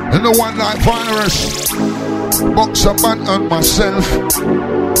and the One Night Virus. Boxer Banton myself.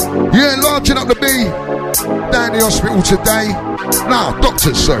 Yeah, launching up the B. Down the hospital today. Nah,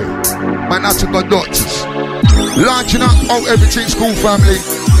 doctors, sorry. Man, that's got doctors. Launching up, everything's cool, family.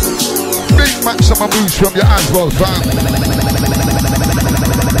 Big maximum boost from your Asbo family.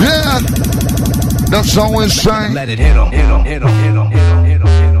 Yeah, that's always saying. Let it hit him.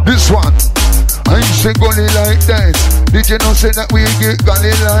 This one. I ain't say gully like that. Did you know say that we get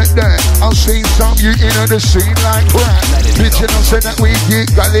gully like that? I'll see some you in the scene like that. Did you know say that we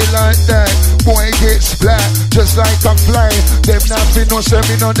get gully like that? Boy gets flat, just like a fly. Them nothing no say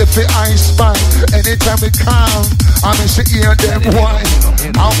me no the fit I spy. Anytime we come, I'm in see hear them why.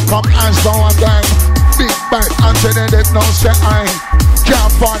 How come as though I die? Big back until they no say I can't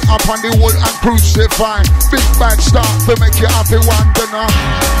fall up on the wood and crucify. Big bad start to make you happy one to know.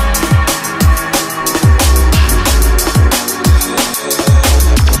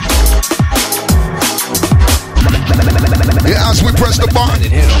 Yeah, as we press the button.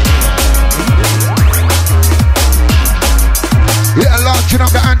 Yeah, launching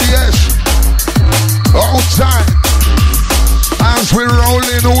up the NDS. Outside. As we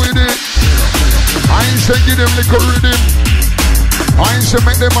rolling with it. I ain't say give them little rhythm. I ain't say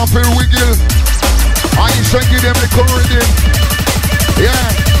make them up feel wiggle. I ain't say give them little rhythm. Yeah.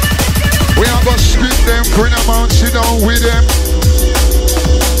 We are gonna skip them, bring them out, sit down with them.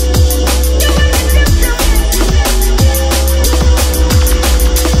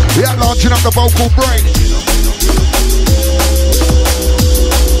 Yeah, launching up the vocal break.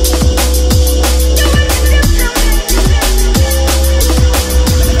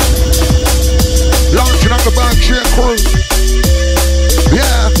 Launching up the back chair crew.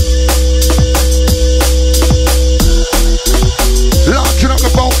 Yeah. Launching up the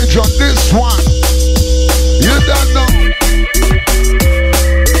voltage on this one. You don't know.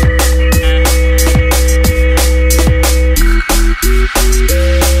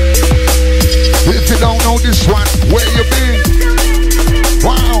 If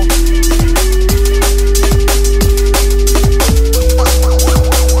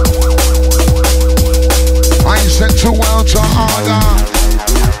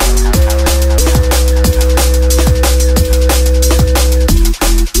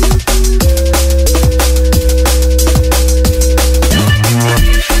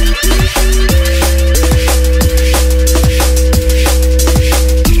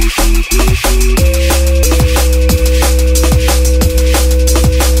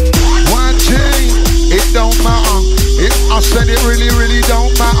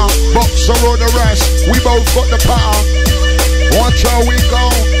so roll the rest. We both got the power. Watch how we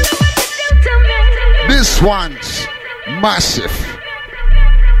go. This one's massive.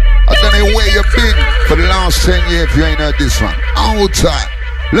 I don't know where you've been for the last 10 years if you ain't heard this one. Hold tight.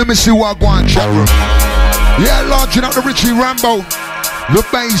 Let me see what I go on chat room. Yeah, launching up the Richie Rambo. The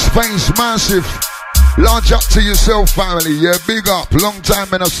bass face massive. Launch up to yourself, family. Yeah, big up. Long time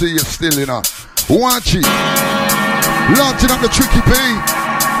when I see you still, you know. Watch it. Launching up the Tricky P.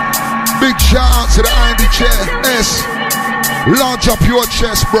 Big shout out to the Andy chair. S. Launch up your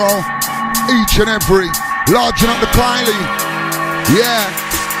chest, bro. Each and every. Launching up the Kylie. Yeah.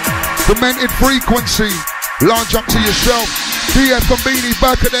 Demented frequency. Launch up to yourself. DF Combini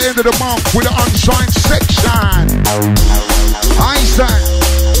back at the end of the month with an unsigned section. Einstein.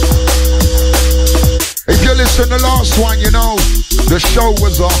 If you listen to the last one, you know the show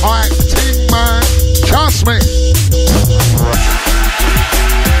was a hype thing, man. Trust me.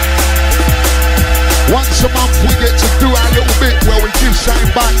 Once a month we get to do our little bit where we give something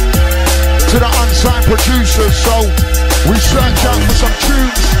back to the unsigned producers. So we search out for some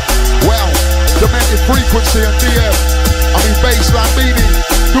tunes. Well, Demented Frequency and DF, I mean Bassline Beanie,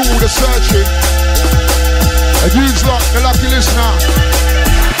 do all the searching. And you's like the lucky listener,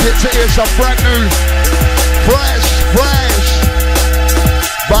 get to hear some brand new, fresh,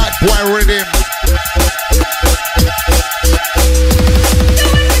 bad boy rhythm.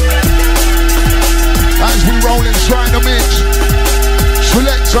 As we roll inside the mix,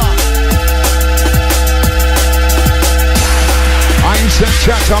 selector. I ain't said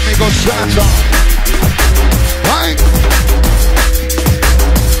chat, amigo Santa. Right?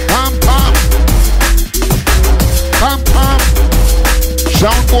 Pam.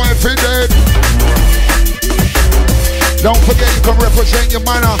 Sound boy if you dead. Don't forget you can represent your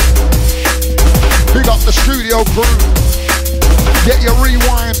manner. Big up the studio crew. Get your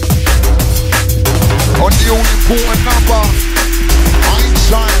rewind on the all-important number.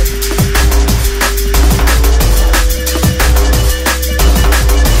 Inside.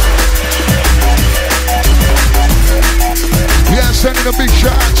 Yeah, sending a big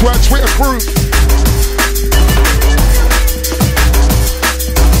shout out to our Twitter crew.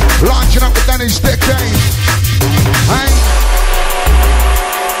 Launching up with Danny's decade. Hey.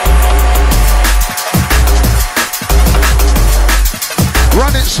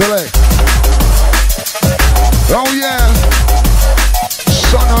 Run it, select. Oh yeah.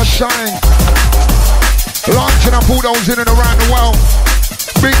 Sun or shine. Launching up all those in and around the world.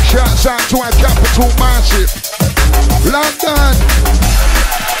 Big shouts out to our capital massive. London.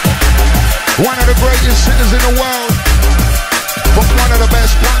 One of the greatest cities in the world. From one of the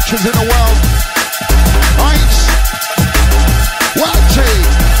best punches in the world. Ice. Watch it.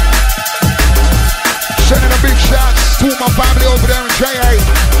 Sending a big shouts to my family over there in JA.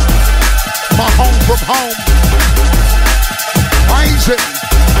 My home from home. Isaac.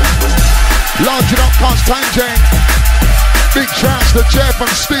 Launching up Constantine. Big shouts to Jeff and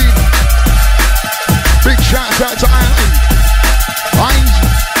Steve. Big shouts out to Andy. Isaac.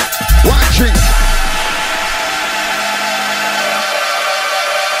 Watch it.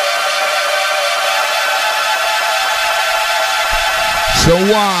 So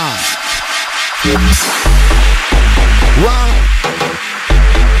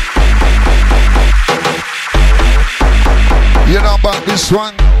you know about this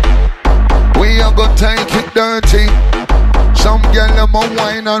one? We are gonna take it dirty. Some girl them a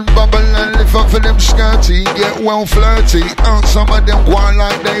wine and bubble and lift up for them skirty. Get well flirty. And some of them go on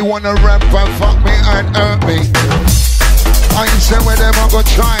like they wanna rap and fuck me and hurt me. I ain't say where them a go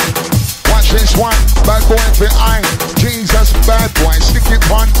try. Watch this one, bad boy behind. Jesus, bad boy, stick it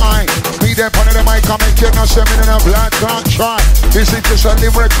one eye. Be there under the mic, I make you no semen in a black, can't try. This is just a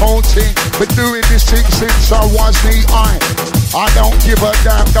lyrical thing. Been doing this thing since I was the eye. I don't give a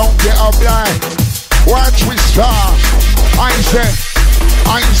damn, don't get a blind. Watch we start. I say,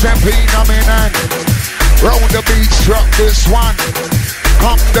 phenomenon. Roll the beat, drop this one.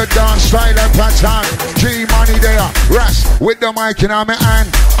 Come the dance style and pattern. G money there, Ras with the mic in my hand.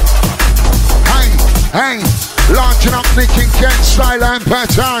 Hey, launching up Nick and Ken style and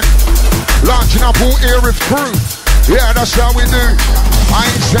pattern. Launching up all Eric crew. Yeah, that's how we do.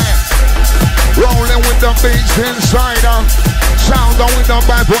 I ain't saying. Rolling with the beats inside. Sound on with the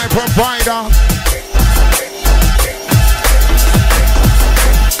bad boy provider.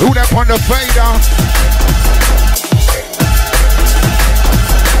 Who that on the fader?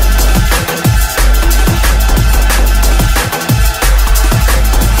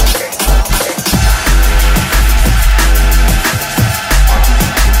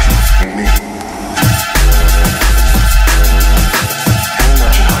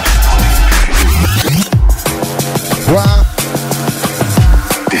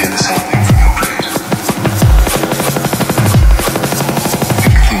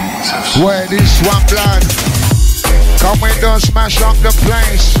 one blood. Come we done smash up the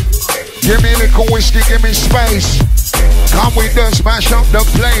place. Give me little whiskey, give me space. Come we done smash up the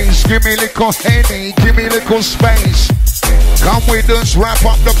place. Give me little Henny, give me little space. Come we done wrap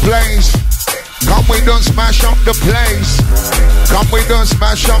up the place. Come we done smash up the place. Come we done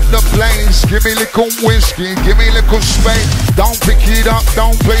smash up the place. Give me little whiskey, give me little space. Don't pick it up,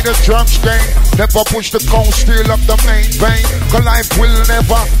 don't play the drums game. Never push the cold steel up the main vein. Cause life will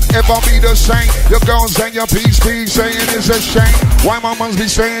never, ever be the same. Your girls and your peace saying it's a shame. Why mamas be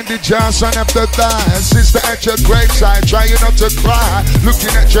saying the Johnson after that? Sister at your graveside, trying not to cry.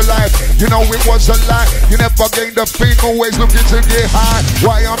 Looking at your life, you know it was a lie. You never gained a thing, always looking to get high.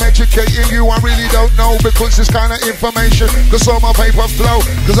 Why I'm educating you, I really don't know. Because this kind of information, cause all my paper flow.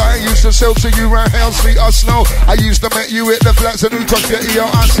 Cause I used to sell to you around hell, sleet or snow. I used to meet you at the flats and who touched your ear.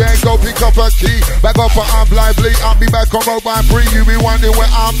 I said go pick up a key, back up for I'm lively. I'll be back on road by free. You be wondering where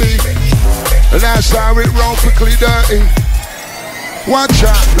I'll be. And that's how it roll quickly dirty. Watch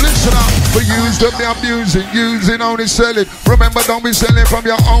out, listen up. For use to be abusing, using only selling. Remember, don't be selling from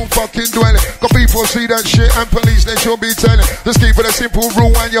your own fucking dwelling. Cause people see that shit and police they should be telling. Just keep it a simple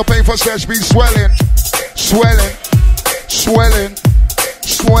rule when your pay for search be swelling. Swelling, swelling,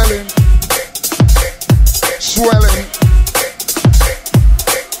 swelling, swelling.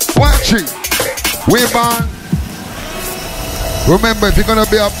 Watch it, we're born. Remember, if you're gonna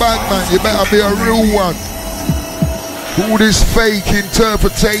be a bad man, you better be a real one. All this fake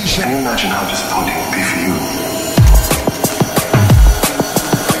interpretation. Can you imagine how disappointing it would be for you?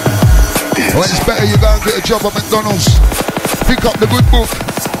 Well, it's better you go and get a job at McDonald's. Pick up the good book.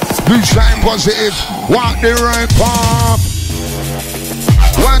 Do something positive. Walk the right path.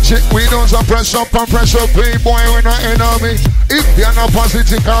 Watch it. We don't press up and press up. Hey boy, we're not enemy. If you're not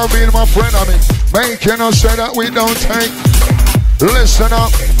positive, I'll be my friend of me. Make you not say that we don't take. Listen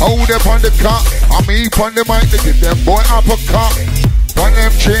up, hold up on the cop. I'm heap on the mic to give them boy up a cop. On them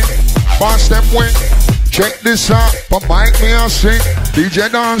chin, pass them wing. Check this out, but mic me a sing.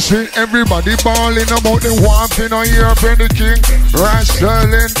 DJ dancing, everybody balling about the one thing on Europe and the king.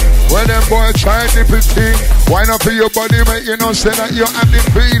 Rassterlin, where them boy try to be thing. Why not for your body, make you know say that you have the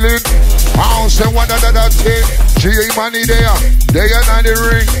feeling. I'll say what that thing. G.A. money there, they are not the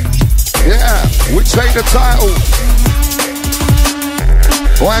ring. Yeah, we take the title.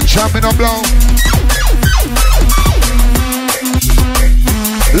 One champion of blow.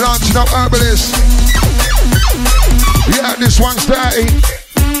 Launching up herbalist. Yeah, this one's dirty.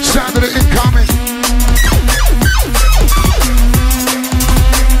 Sound of the incoming.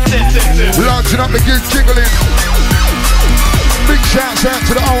 Launching up the gig jiggling. Big shouts out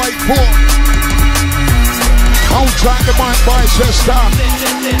to the 084. Hold tight the mic by sister.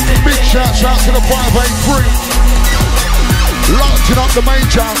 Big shouts out to the 583. Launching up the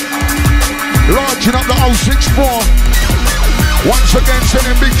major, launching up the 064. Once again,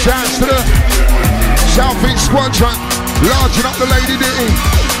 sending big shouts to the Southeast Squadron. Launching up the Lady Ditty.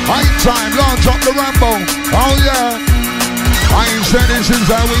 High time, launch up the Rambo. Oh yeah. I ain't saying this is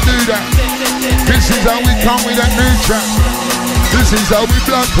how we do that. This is how we come with that new track. This is how we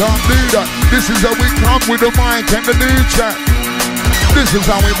blood can't do that. This is how we come with the mic and the new track. This is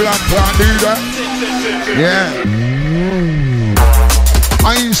how we blood can't do that. Yeah.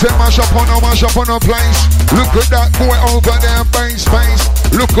 I ain't said mash up on a place. Look at that boy over there, base face.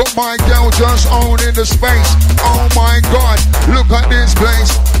 Look at my girl just owning the space. Oh my God, look at this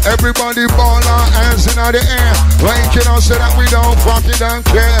place. Everybody ball our hands in the air. Like you know, say that we don't fucking don't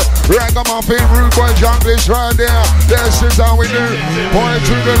care. Ragamuffin, rude boy, junglist right there. This is how we do. Point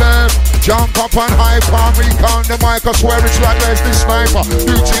to the left. Jump up and hype on me, count the mic, I swear it's like Leslie Sniper.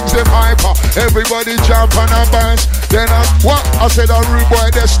 Do things them hyper, everybody jump on a bounce. Then what? I said a rude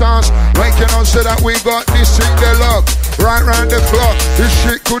boy they stance. Like you know, say that we got this thing they look. Right round the clock, this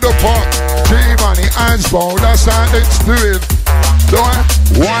shit could have pop. G-Money, Asbo, that's how it's doing.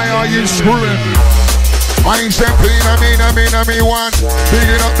 Why are you screwing? I ain't saying clean, I mean one.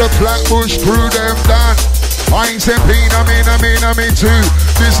 Bigging up the Flatbush crew, them done. I ain't saying peen, I mean two.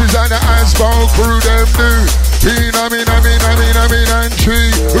 This is how the Asbo crew them do. Peen, I mean and three.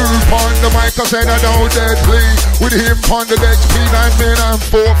 Who on the mic, I said I don't dead plea. With him on the deck, peen, I mean and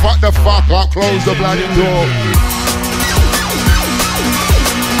four. Fuck the fuck up, close the bloody door.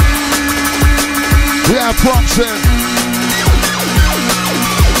 Yeah, props in.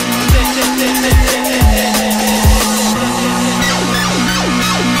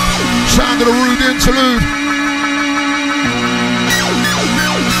 Sound of the rude interlude.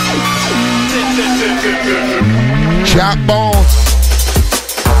 Chop bones.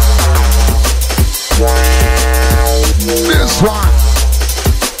 This one.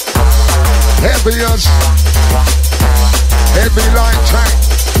 Heavy as heavy light tank.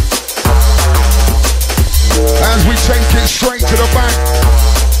 As we take it straight to the bank.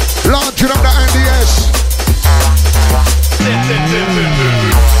 Launching up the NDS.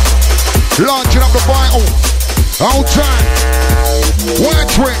 Launching up the Banton. Hold tight.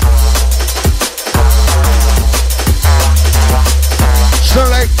 Watch it.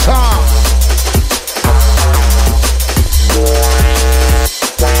 Selector.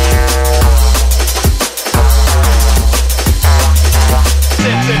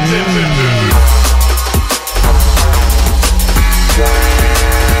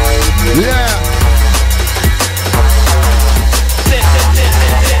 Yeah.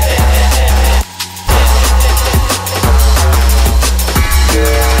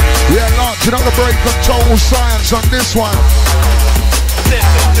 Yeah, launching up the break of total science on this one.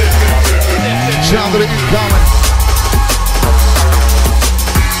 Sound of the incoming.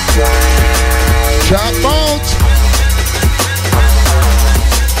 Chop boat.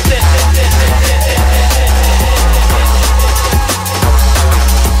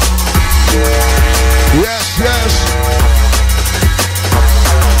 Yes, yes.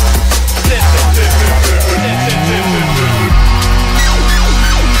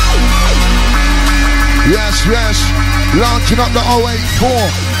 Yes, yes. Launching up the 084.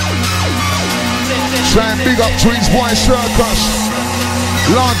 Saying big up to his boy Circus.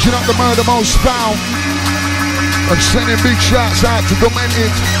 Launching up the Murder Most Foul. And sending big shouts out to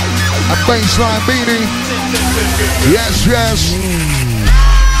Demented and Baseline Beanie. Yes, yes.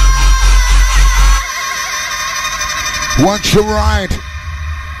 Want your ride?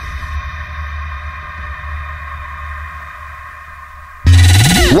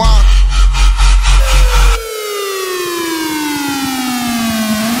 One.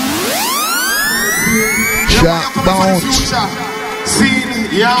 Shot bounce.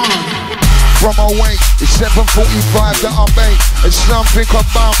 From away, it's 7:45 that I'm bait. It's something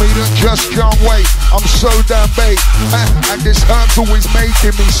about me that just can't wait. I'm so damn bait, and this hurt's always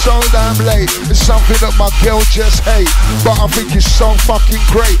making me so damn late. It's something that my girl just hate, but I think it's so fucking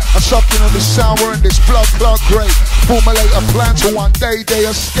great. I'm sucking on the sour and this blood clot great. Formulate a plan to one day they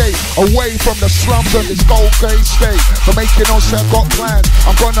escape away from the slums of this Gold Gate state. For making us I've got plans,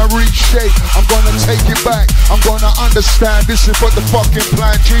 I'm gonna reach shape, I'm gonna take it back, I'm gonna understand this is what the fucking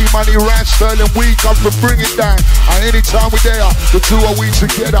plan. G Money, Rassterlin, we come to bring it down. And anytime we there, the two are we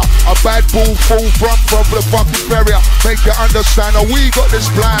together. A bad bull full from the fucking barrier. Make you understand that we got this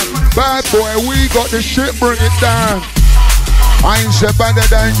plan. Bad boy, we got this shit, bring it down. I ain't said better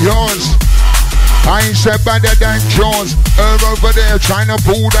than yours. I ain't said better than Jones. Her over there trying to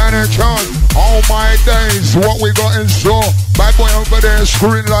pull down her chance. All my days, what we got in store. Bad boy over there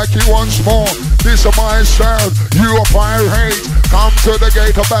screwing like he wants more. This is my sound, you a pirate. Come to the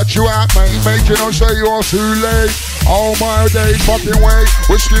gate, I'll bat you out, mate. Make you not say you're too late. All my days, fucking way.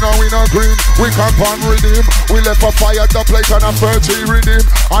 Whiskey now in a green, we come on rhythm. We left a fire the plate on a 30 rhythm.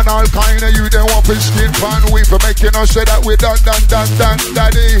 And all kind of you, they want to skin pan. We for making us say that we done,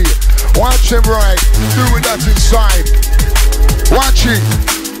 daddy. Watch him right, do with that inside. Watch it.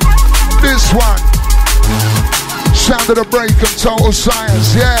 This one. Sound of the break of total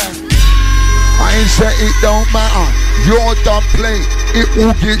science, yeah. I ain't say it don't matter. Your dumb plate, it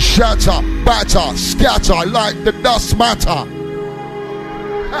will get shatter, batter, scatter like the dust matter.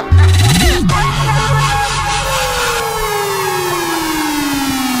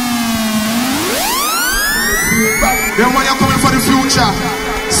 Then when you're coming for the future,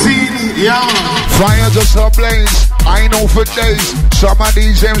 see me, yeah. Fire just ablaze, I know for days. Some of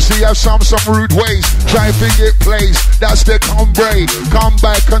these MC have some rude ways. Try to get plays, that's the combre. Come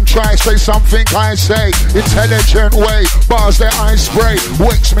back and try, say something I say. Intelligent way, bars that I spray.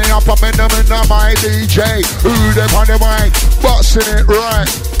 Wakes me up, I'm in my DJ. Who they on the mic, busting it right.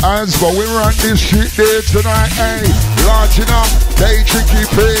 Asbo, we run this shit there tonight, hey. Large enough, they tricky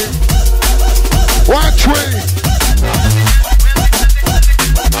pig. Watch me.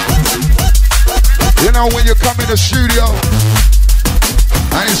 You know when you come in the studio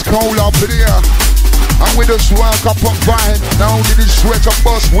and it's cold up in here, and we just walk up and find. Now only this sweat and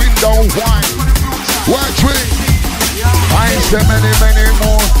bust window wine. Watch me. I ain't say many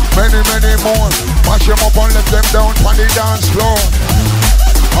more. Mash them up and let them down on the dance floor.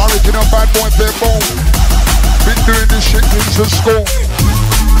 Original bad boy play boom. Been doing this shit since the school.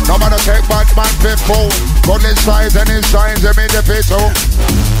 No matter take bad man play phone. Godless size and his signs they made the pay too.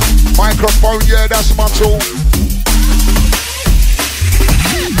 Microphone, yeah, that's my tool.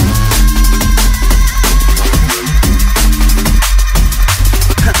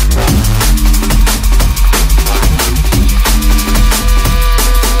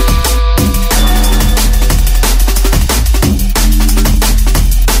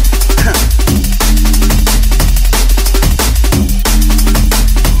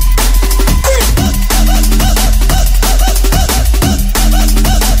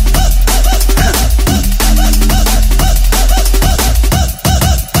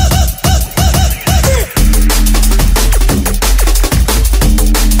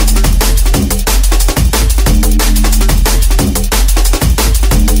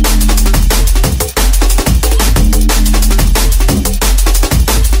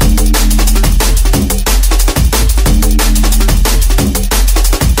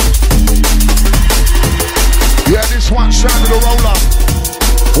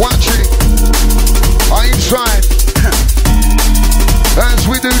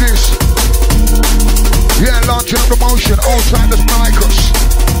 this. Yeah, launching up the motion, all time the Nikers.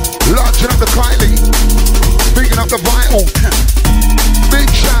 Launching up the Kylie. Bigging up the Vital. Big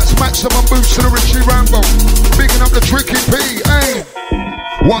shots, maximum boost to the Richie Rambo. Bigging up the Tricky P, hey.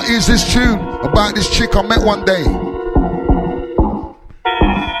 What is this tune? About this chick I met one day.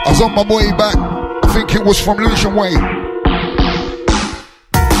 I was on my way back. I think it was from Lucian Way.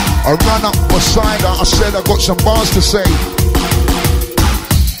 I ran up beside her. I said I got some bars to say.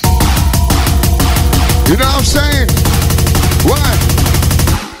 You know what I'm saying? Why?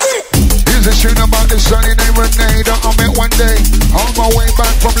 Here's a tune about this sunny named Renee that I met one day. On my way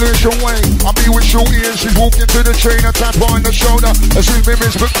back from Lucian Way. I be with Shorty and she's walking to the train. I tap her on the shoulder. Excuse me,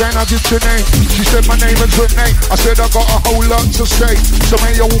 Miss, but can I get your name? She said my name is Renee. I said I got a whole lot to say. So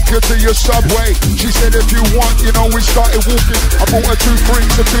may I walk you to your subway? She said if you want, you know, we started walking. I bought her 2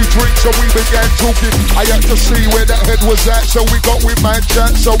 drinks and 2 drinks, so we began talking. I had to see where that head was at, so we got with mad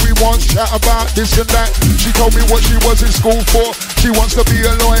chat. So we once chat about this and that. She told me what she was in school for. She wants to be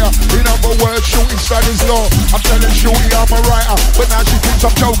a lawyer. In other words, Shorty studies law. I'm telling Shorty I'm a writer, but now she thinks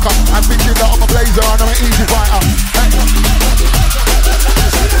I'm joker. I'm thinking that I'm a blazer and I'm an easy fighter.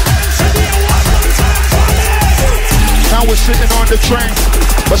 Now we're sitting on the train.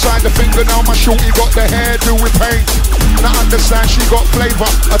 Beside the finger now my Shorty got the hairdo with paint. Now understand she got flavour.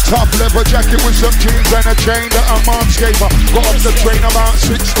 A tough leather jacket with some jeans and a chain that her mom's gave her. Got off the train about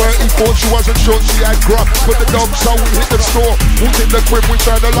 6:30. Thought she wasn't sure she had gruff. Put the dog so we hit the store. Walked in the crib, we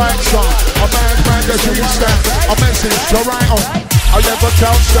turned the lights on. A man's magazine stand. A message to write on. I never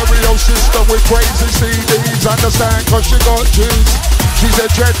tell stereo system with crazy CDs. Understand cause she got juice. She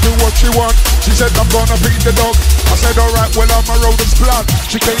said, Jed, do what you want. She said, I'm gonna beat the dog. I said, alright, well, I'm a rollers blood.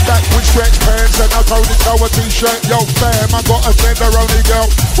 She came back with stretch pants and I told her to a t-shirt. Yo, fam, I got a tenderoni girl.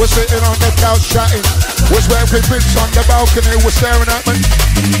 We're sitting on the couch chatting. Was wearing bits on the balcony, was staring at me.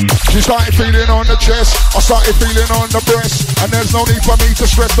 She started feeling on the chest. I started feeling on the breast. And there's no need for me to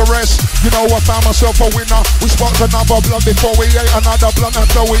stress the rest. You know, I found myself a winner. We spotted another blunt before we ate another blunt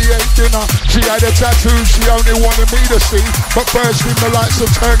after we ate dinner. She had a tattoo she only wanted me to see. But first in the lights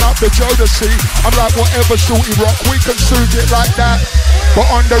and turn up the Jodeci. I'm like, whatever, Shorty rock, we can soothe it like that. But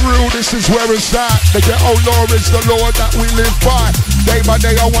on the real, this is where it's at. The ghetto law is the law that we live by. Day by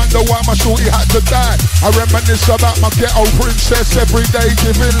day, I wonder why my Shorty had to die. I reminisce about my ghetto princess every day,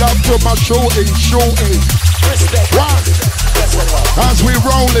 giving love to my Shorty. Right. As we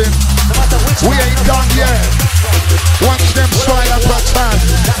rolling, we ain't done yet. Watch them style up at time.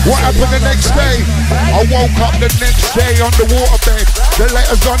 What happened the next day? I woke up the next day on the waterbed. The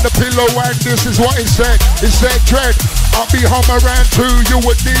letters on the pillow and this is what it said. It said, Dread, I'll be home around 2. You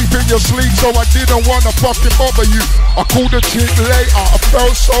were deep in your sleep, so I didn't want to fucking bother you. I called the chick later. I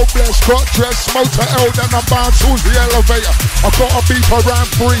felt so blessed. Got dressed, smoked her L, then I bounced towards the elevator. I got a beep around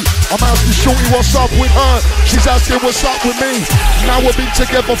 3. I'm asking Shorty what's up with her. She's asking what's up with me. Now we've been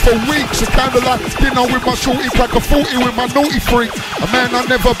together for weeks. It's kind of like dinner with my Shorty, crack a 40 with my naughty freak. A man I've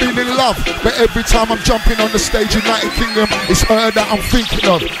never been in love, but every time I'm jumping on the stage, United Kingdom, it's her that I'm thinking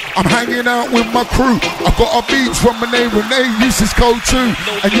of. I'm hanging out with my crew. I got a beach from Renee. Renee uses code 2,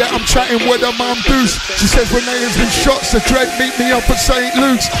 and yet I'm chatting with her mum Deuce. She says Renee has been shot, so Dread meet me up at St.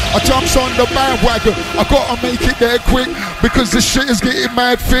 Luke's. I jumps on the bandwagon. I gotta make it there quick because this shit is getting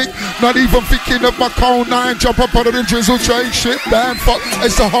mad thick. Not even thinking of my Kool 9. Jump up on the drizzle train, shit, damn fuck,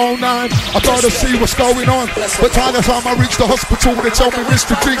 it's the whole 9. I gotta see what's going on, but by the time I reach the hospital, they tell me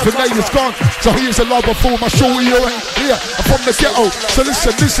Mr. D, Renee is gone. So here's a lover for my Shorty, you ain't here. I'm from the ghetto, so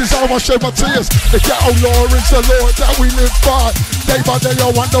listen, this is how I shed my tears. The ghetto law is the law that we live by. Day by day,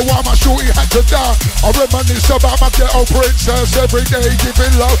 I wonder why my Shorty had to die. I reminisce about my ghetto princess every day,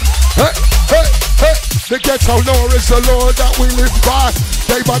 giving love. Hey, hey, hey. The ghetto law is the law that we live by.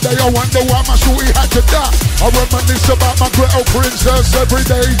 Day by day, I wonder why my Shorty had to die. I reminisce about my ghetto princess every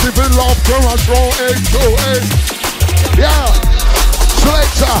day, giving love to my Shorty. Yeah,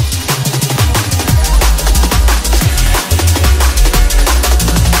 Selector.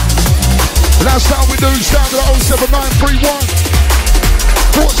 Last time we do sound to the 07931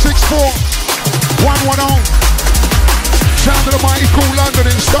 464 110. Sound to the mighty Kool London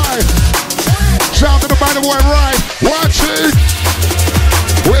in style. Sound to the man boy ride. Watch it.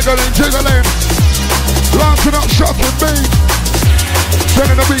 Wiggling, jiggling. Launching up, shocking me.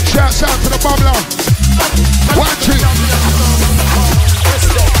 Sending a big shout out to the bubbler. Watch it.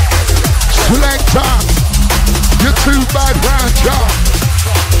 Selector. You're too bad round job.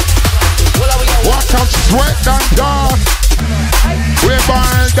 Watch out, sweat down. We're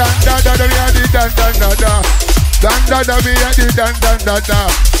buying da. Dan me a the dan.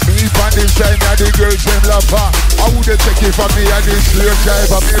 Me from this time a the girls them love her. I would take it from me a the slave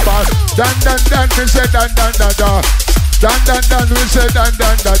driver me back. Dan me say dan. Dan me say dan.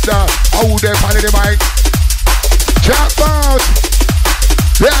 I would pan the mic. Chop out.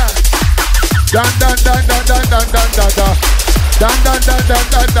 Yeah. Dan.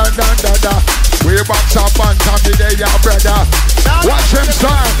 We box up on Tommy Day, your brother. Watch him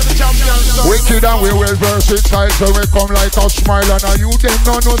stand. Wicked and we will versatile, so we come like a smile and you them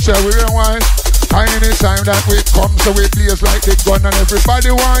no say we rewind. And anytime that we come, so we blaze like the gun and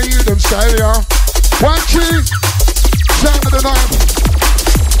everybody want you them style, yeah. Watch it. Sound of the night.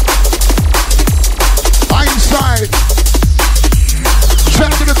 Inside.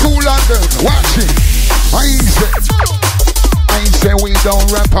 Sound of the Kool London. Watch it. I ain't say we don't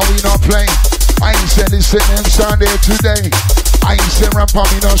rap and we not play. I ain't say this them Sunday today. I ain't say rap and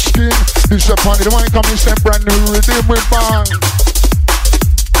we not skin. This upon the mic and we say brand new rhythm with bang.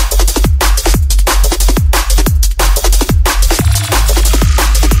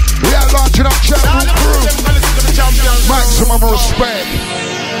 We are launching up champion crew. Maximum respect.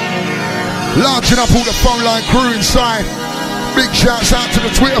 Launching up all the phone line crew inside. Big shouts out to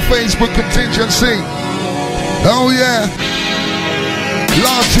the Twitter, Facebook contingency. Oh yeah.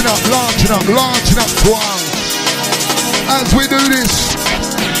 Launching up twang. As we do this,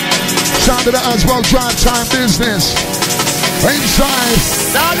 sound of the Asbo drive time business. Inside.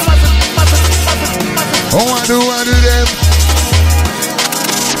 Oh, I do them.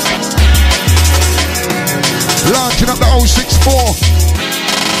 Launching up the 064.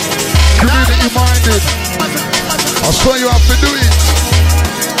 Community minded. I saw you have to do it.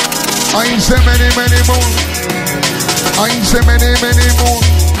 I ain't say many more. I ain't say many more.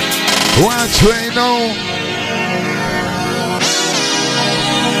 Watch right now.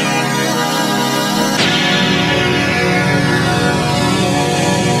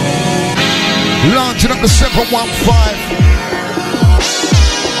 Launching up the 715.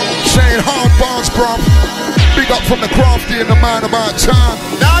 Saying hard bars, bruv. Big up from the crafty and the man about time.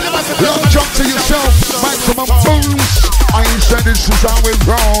 Launch up to yourself. Maximum boost. I ain't said this is how we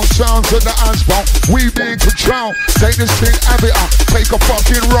roll. Sounds of the Asbo, we be in control. Take this thing, have it up, take a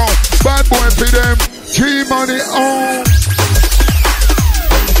fucking roll. Bad boy for them, G-Money on.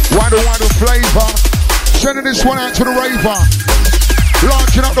 Wada flavor. Sending this one out to the raver.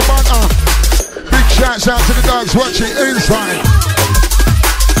 Launching up the Banton. Big shouts out to the dogs watching inside.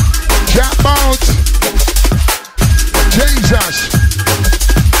 Jump out. Jesus.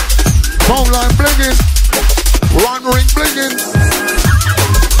 Phone line blinging. One ring blinging.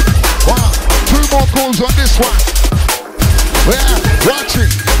 Wow, 2 more calls on this one. Yeah,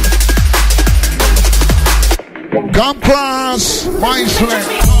 watching. Come cross, my slang.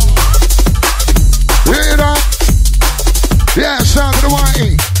 Hear that? Yeah, sound of the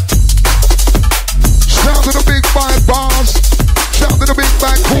whitey. Sound of the big five bars. Sound of the big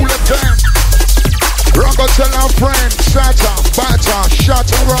bad Kool FM. Rocko tell our friends, shatter, batter,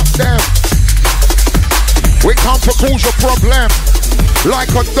 shatter up them. We come to cause a problem, like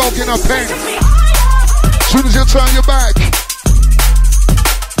a dog in a pen. Soon as you turn your back,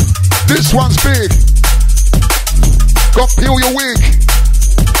 this one's big. Go peel your wig.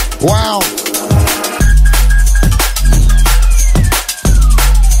 Wow.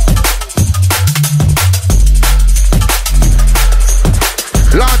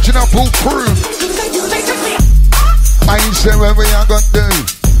 Large enough full crew. I ain't say what we are gonna do.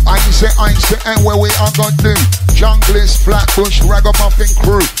 I ain't say and where we are gonna do. Junglist, Flatbush, Ragamuffin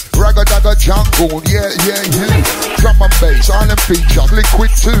crew. Ragga-dagga jungle, yeah. Drum and bass, all them features, liquid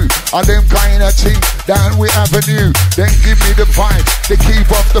too. All them kind of tea, down we avenue. Then give me the vibe, they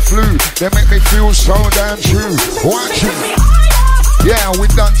keep off the flu. They make me feel so damn true. Watching, yeah, we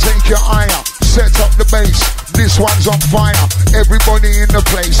done take your eye up. Set up the bass, this one's on fire. Everybody in the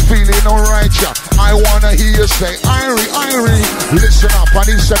place feeling alright, yeah. I wanna hear you say, Irie. Listen up, and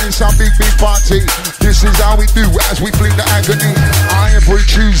it's a big party. This is how we do as we fling the agony. Every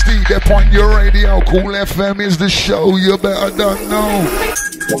Tuesday, they point your radio. Kool FM is the show, you better don't know.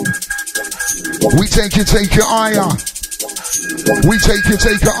 We take you higher. We take you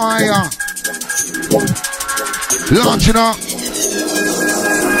higher. Launching up.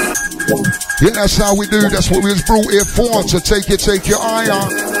 Yeah, that's how we do. That's what we was brought here for. To take you higher.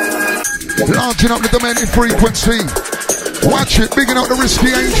 Launching up the demanding frequency. Watch it, bigging up the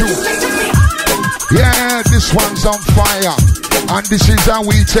risky angel. Yeah, this one's on fire. And this is how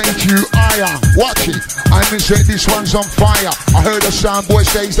we take you higher. Watch it. I mean, say this one's on fire. I heard a sound boy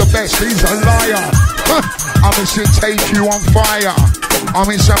say he's the best. He's a liar. I mean, say take you on fire. I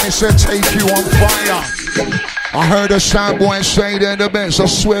mean, say take you on fire. I heard a sound boy say they're the best. I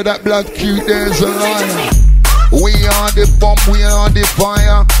swear that blood cute, there's a liar. We are the bomb, we are the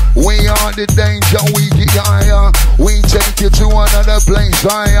fire. We are the danger, we get higher. We take you to another place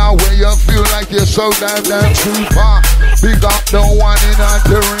higher, where you feel like you're so damn super. Big up the one in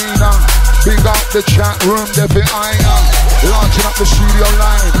the arena. Big up the chat room, they be higher. Launching up the studio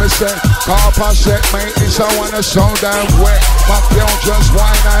line. Me say, Carpa set, mate, this I wanna so damn wet. My girl just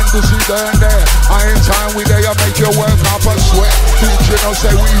wine and busy down there. I ain't time with there, you make your work up a sweat. DJ don't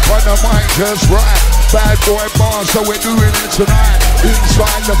say we on the mic just right. Bad boy bar, so we're doing it tonight.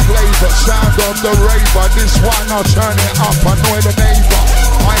 Inside the flavor, sound of the raver. This one, I'll turn it up, annoy the neighbor.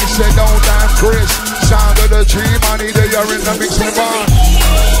 I said, no damn Chris. Sound of the G-Money, they are in the mixing bar.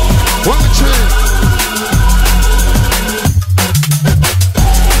 Watch it.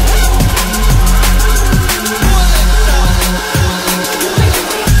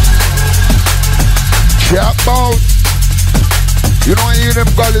 Jump out. You know, I hear them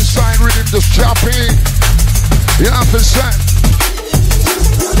got the sign rhythm, just jump in. You know what I'm saying?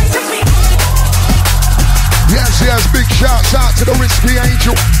 Yes, big shouts out to the Risky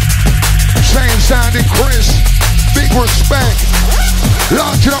Angel. Same sounding Chris. Big respect.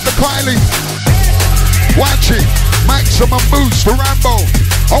 Launching up the Kylie. Watch it. Maximum boost for Rambo.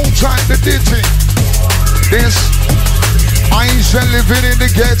 Hold tight the ditty. This, I ain't living in the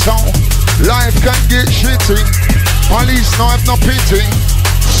ghetto. Life can get shitty. Police no have no pity.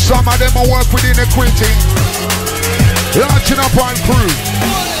 Some of them will work with inequity. Launching up on crew.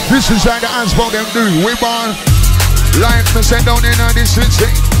 This is how the Asbo them do. We born. Life me send down in the city.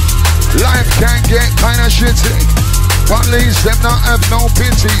 Life can get kinda shitty. Police them not have no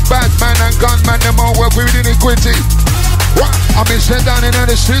pity. Batman and gunman them all work with inequity. What? I mean send down in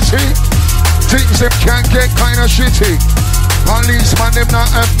the city. Things them can get kinda shitty. Policeman them not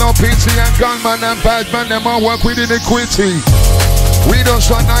have no pity, and gunman and badman them all work with inequity. We don't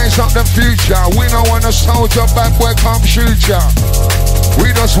so nice up the future. We don't want a soldier bad boy come shoot ya.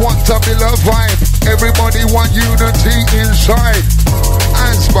 We just want to build a vibe. Everybody want unity inside.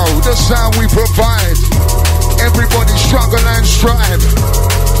 Asbo, the sound we provide. Everybody struggle and strive.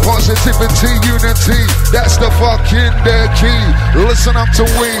 Positivity, unity, that's the fucking the key. Listen up to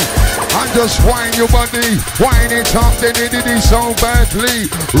we. I just whine your body, whine it up, then it is so badly.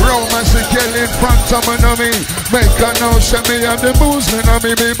 Romance the girl in front of me. Make a no send me and the Muslim of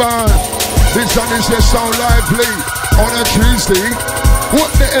me be born. This one is just so lively. On a Tuesday, what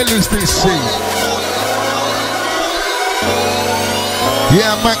the hell is this scene?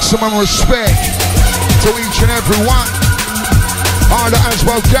 Yeah, maximum respect to each and every one. All the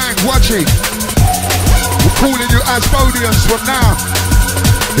Asbo gang, watch it. We're calling you Asbodians from now.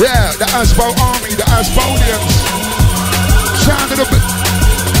 Yeah, the Asbo army, the Asbodians. Sound of the bit.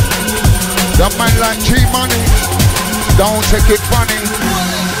 The man like G-Money. Don't take it funny.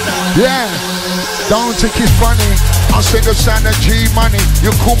 Yeah, don't take it funny. I sing the sound of G-Money.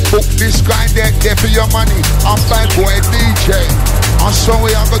 You could book this guy there for your money. I'm bad boy DJ. I'm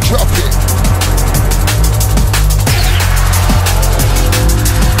sorry I'm gonna drop it.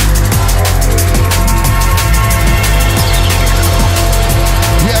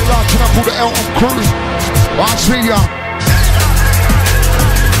 Launching up with the Elton crew. I see ya.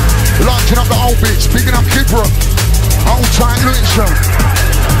 Launching up the old bits, picking up Kidra. Hold tight, Luton.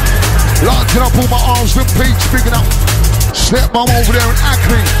 Launching up all my arms and peaks, picking up Stepmom over there in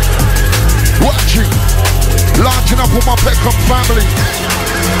Ackley. Watching. Launching up all my Peckham family.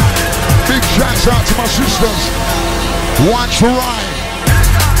 Big shouts out to my sisters. Watch the ride.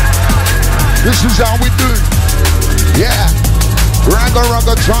 This is how we do. Yeah. Ragga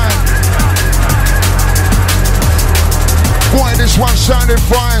time. Boy, this one sounded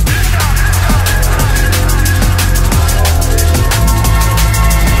fine.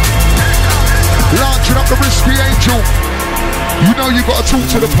 Launching up the Risky Angel. You know you gotta talk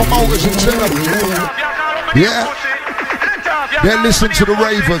to the promoters and tell them. Yeah? Then listen to the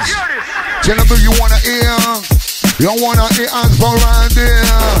ravers. Tell them who you wanna hear. You wanna hear Asbo round here.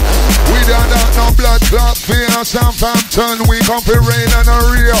 We don't have no blood clot fear. Southampton, we come for rain and a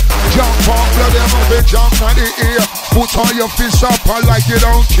rear. Jump on blood, them up and jump on the ear. Put all your fists up like you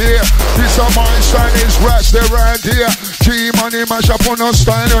don't care. This of my style is rats, they're right here. G-Money mash up on no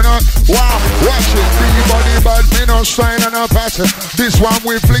style and a wow, watch it. B-Body bad, me no style and a pattern. This one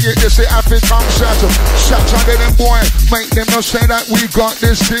we fling it, they say happy come shatter. Shout under them boy, make them not say that we got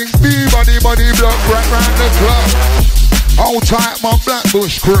this thing. B-Body body block right round the club. Hold tight my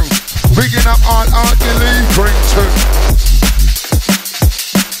Blackbush crew. Bigging up all our delivering too.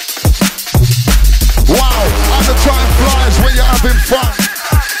 Wow, and the time flies when you're having fun.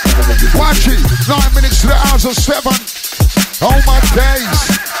 Watch it, 9 minutes to the hours of 7. Oh my days.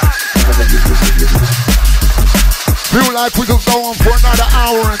 Feel like we could go on for another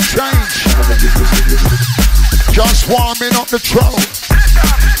hour and change. Just warming up the troll.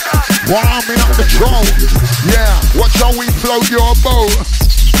 Warming up the troll. Yeah, watch how we float your boat.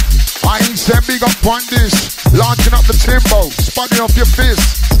 I ain't said big up on this. Launching up the timbo, spotting off your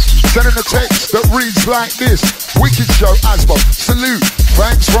fist. Sending a text that reads like this. Wicked show, Asbo, salute.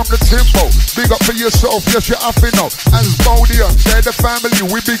 Thanks from the timbo. Big up for yourself, yes you're up in know. Asbo, they're the family,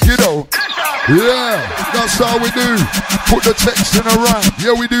 we big kiddo. Yeah, that's how we do. Put the text in a rhyme.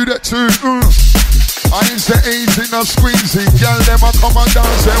 Yeah, we do that too. I ain't say easy, no squeezy. Girl, them a come and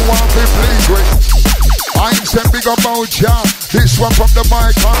dance and want to please with. I ain't say big about ya. This one from the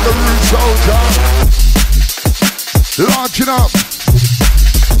mic on the root soldier. Launching up.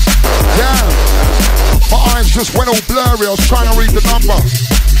 Yeah. My eyes just went all blurry. I was trying to read the number.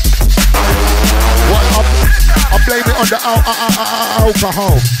 Well, I blame it on the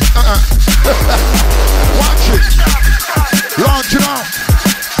alcohol. Watch it. Launching up.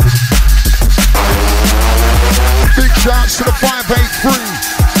 Big shouts to the 583.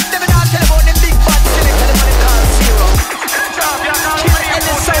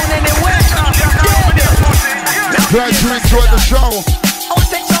 Glad you enjoyed the show.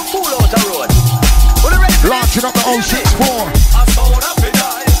 Launching up the 064.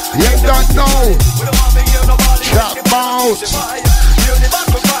 You ain't done no. Chat out.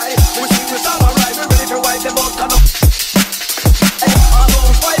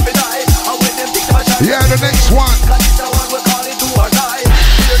 Yeah, the next one.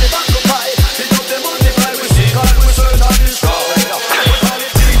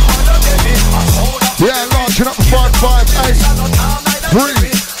 Yeah, launching up the 558. 3.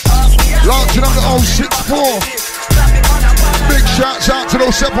 Launching up the 064. Big shouts out to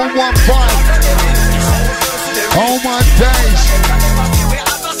those 715. Oh my days.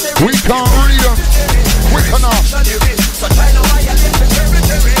 We can't read them quick enough.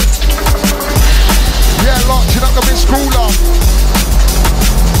 Yeah, launching up the Miss Cooler.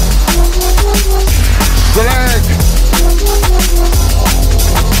 Slag.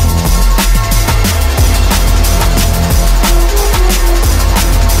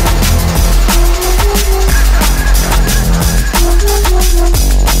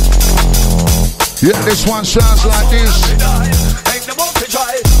 Yeah, this one sounds like this.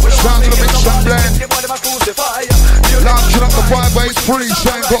 Sounds of the mix and blend. Launching up the 583,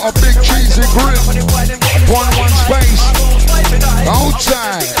 saying got a big cheesy grip. One space.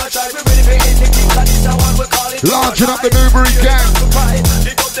 Outside. Launching up the Newbury gang.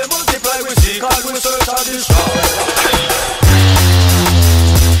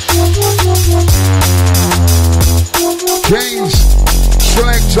 James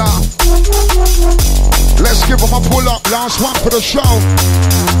Selector. Let's give them a pull up. Last one for the show.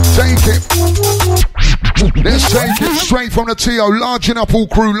 Take it. Let's take it straight from the TO. Larging up all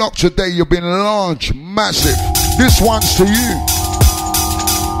crew locked today. You've been large, massive. This one's to you.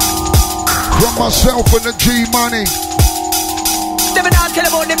 From myself and the G Money.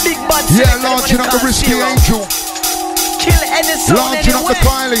 Yeah, launching up the Risky Angel. Launching up the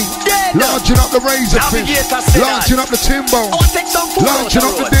Kylie. Launching up the Razorfish. Launching up the Timbo. Launching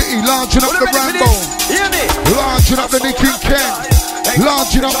up the Ditty. Launching up the Rambo. Launching up the Nicky Ken.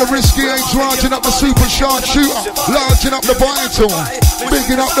 Launching up the Risky Angel. Launching up the Super Sharp Shooter. Launching up the Vital.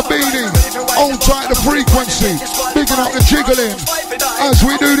 Bigging up the Beating. On tight the frequency. Bigging up the jiggling. As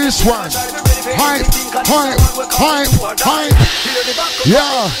we do this one. Hype, hype, hype, hype.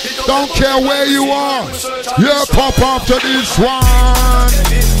 Yeah, don't care where you are. Yeah, pop after this one.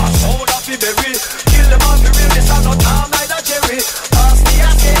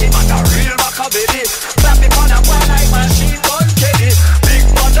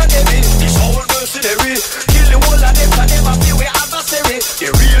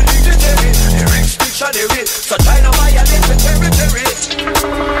 So try to violate the territory.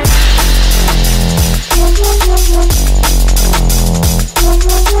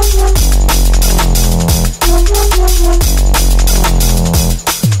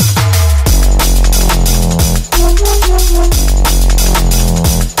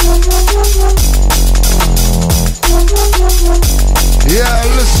 Yeah,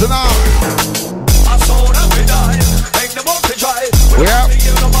 listen up. Yeah.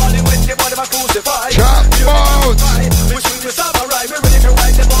 Chop out.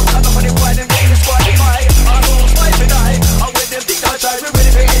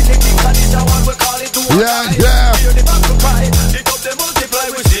 Yeah, yeah.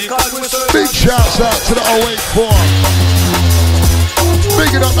 Big shouts out to the 084.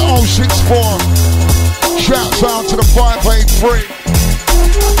 Big it up the 064. Shouts out to the 583.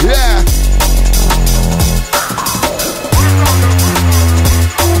 Yeah.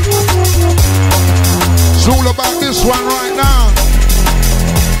 It's all about this one right now.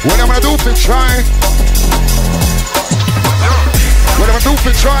 What am I gonna do if it try? What am I gonna do if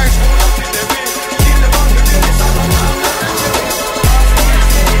it try?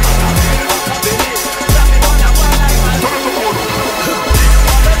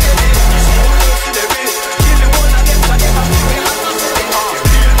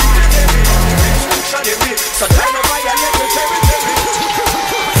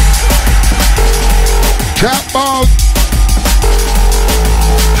 Cap ball.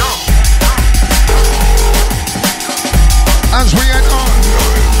 As we end on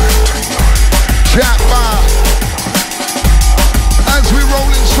Cap bar. As we roll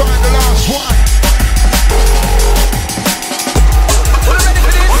inside the last one.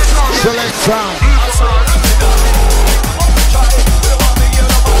 Select time.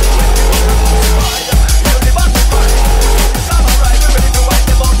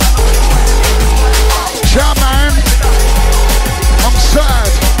 Yeah, man, I'm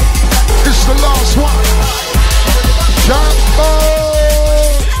sad. It's the last one. Jumbo,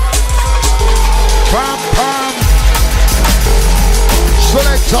 pam pam,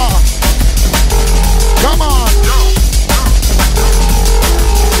 selector. Come on.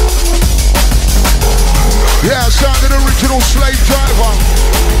 Yeah, sound of the original slave driver.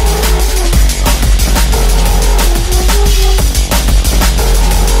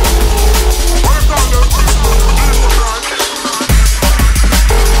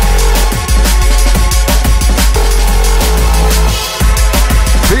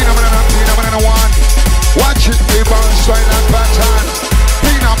 Watch it, we bounce right that pattern.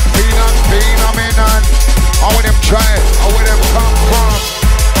 Peanut, man. How would them try it? How would them come from?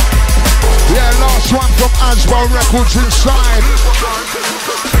 Yeah, last one from Asbo Records inside.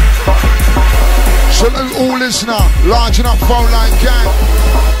 Salute all listener. Largen up phone line gang.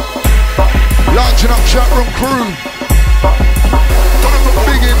 Largen up chat room crew.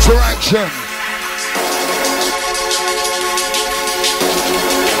 Big interaction.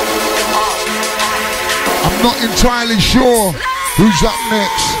 I'm not entirely sure who's up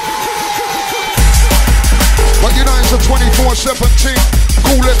next. But you know it's a 24/17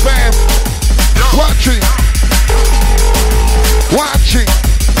 Kool FM. Watching.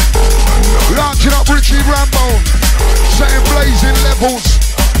 Larging up Richie Rambo. Saying blazing levels.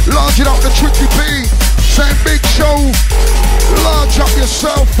 Larging up the Tricky P. Saying big show. Large up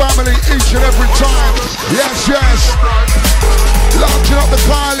yourself, family, each and every time. Yes, yes. Larging up the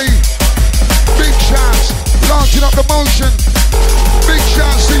Kylie. Big shouts, launching up the motion. Big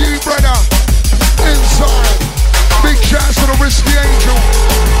shouts to you, brother. Inside. Big shouts to the Risky Angel.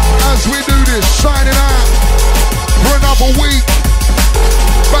 As we do this, signing out for another week.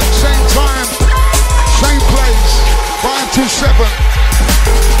 Back same time, same place, 5 to 7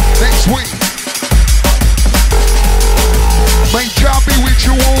 next week.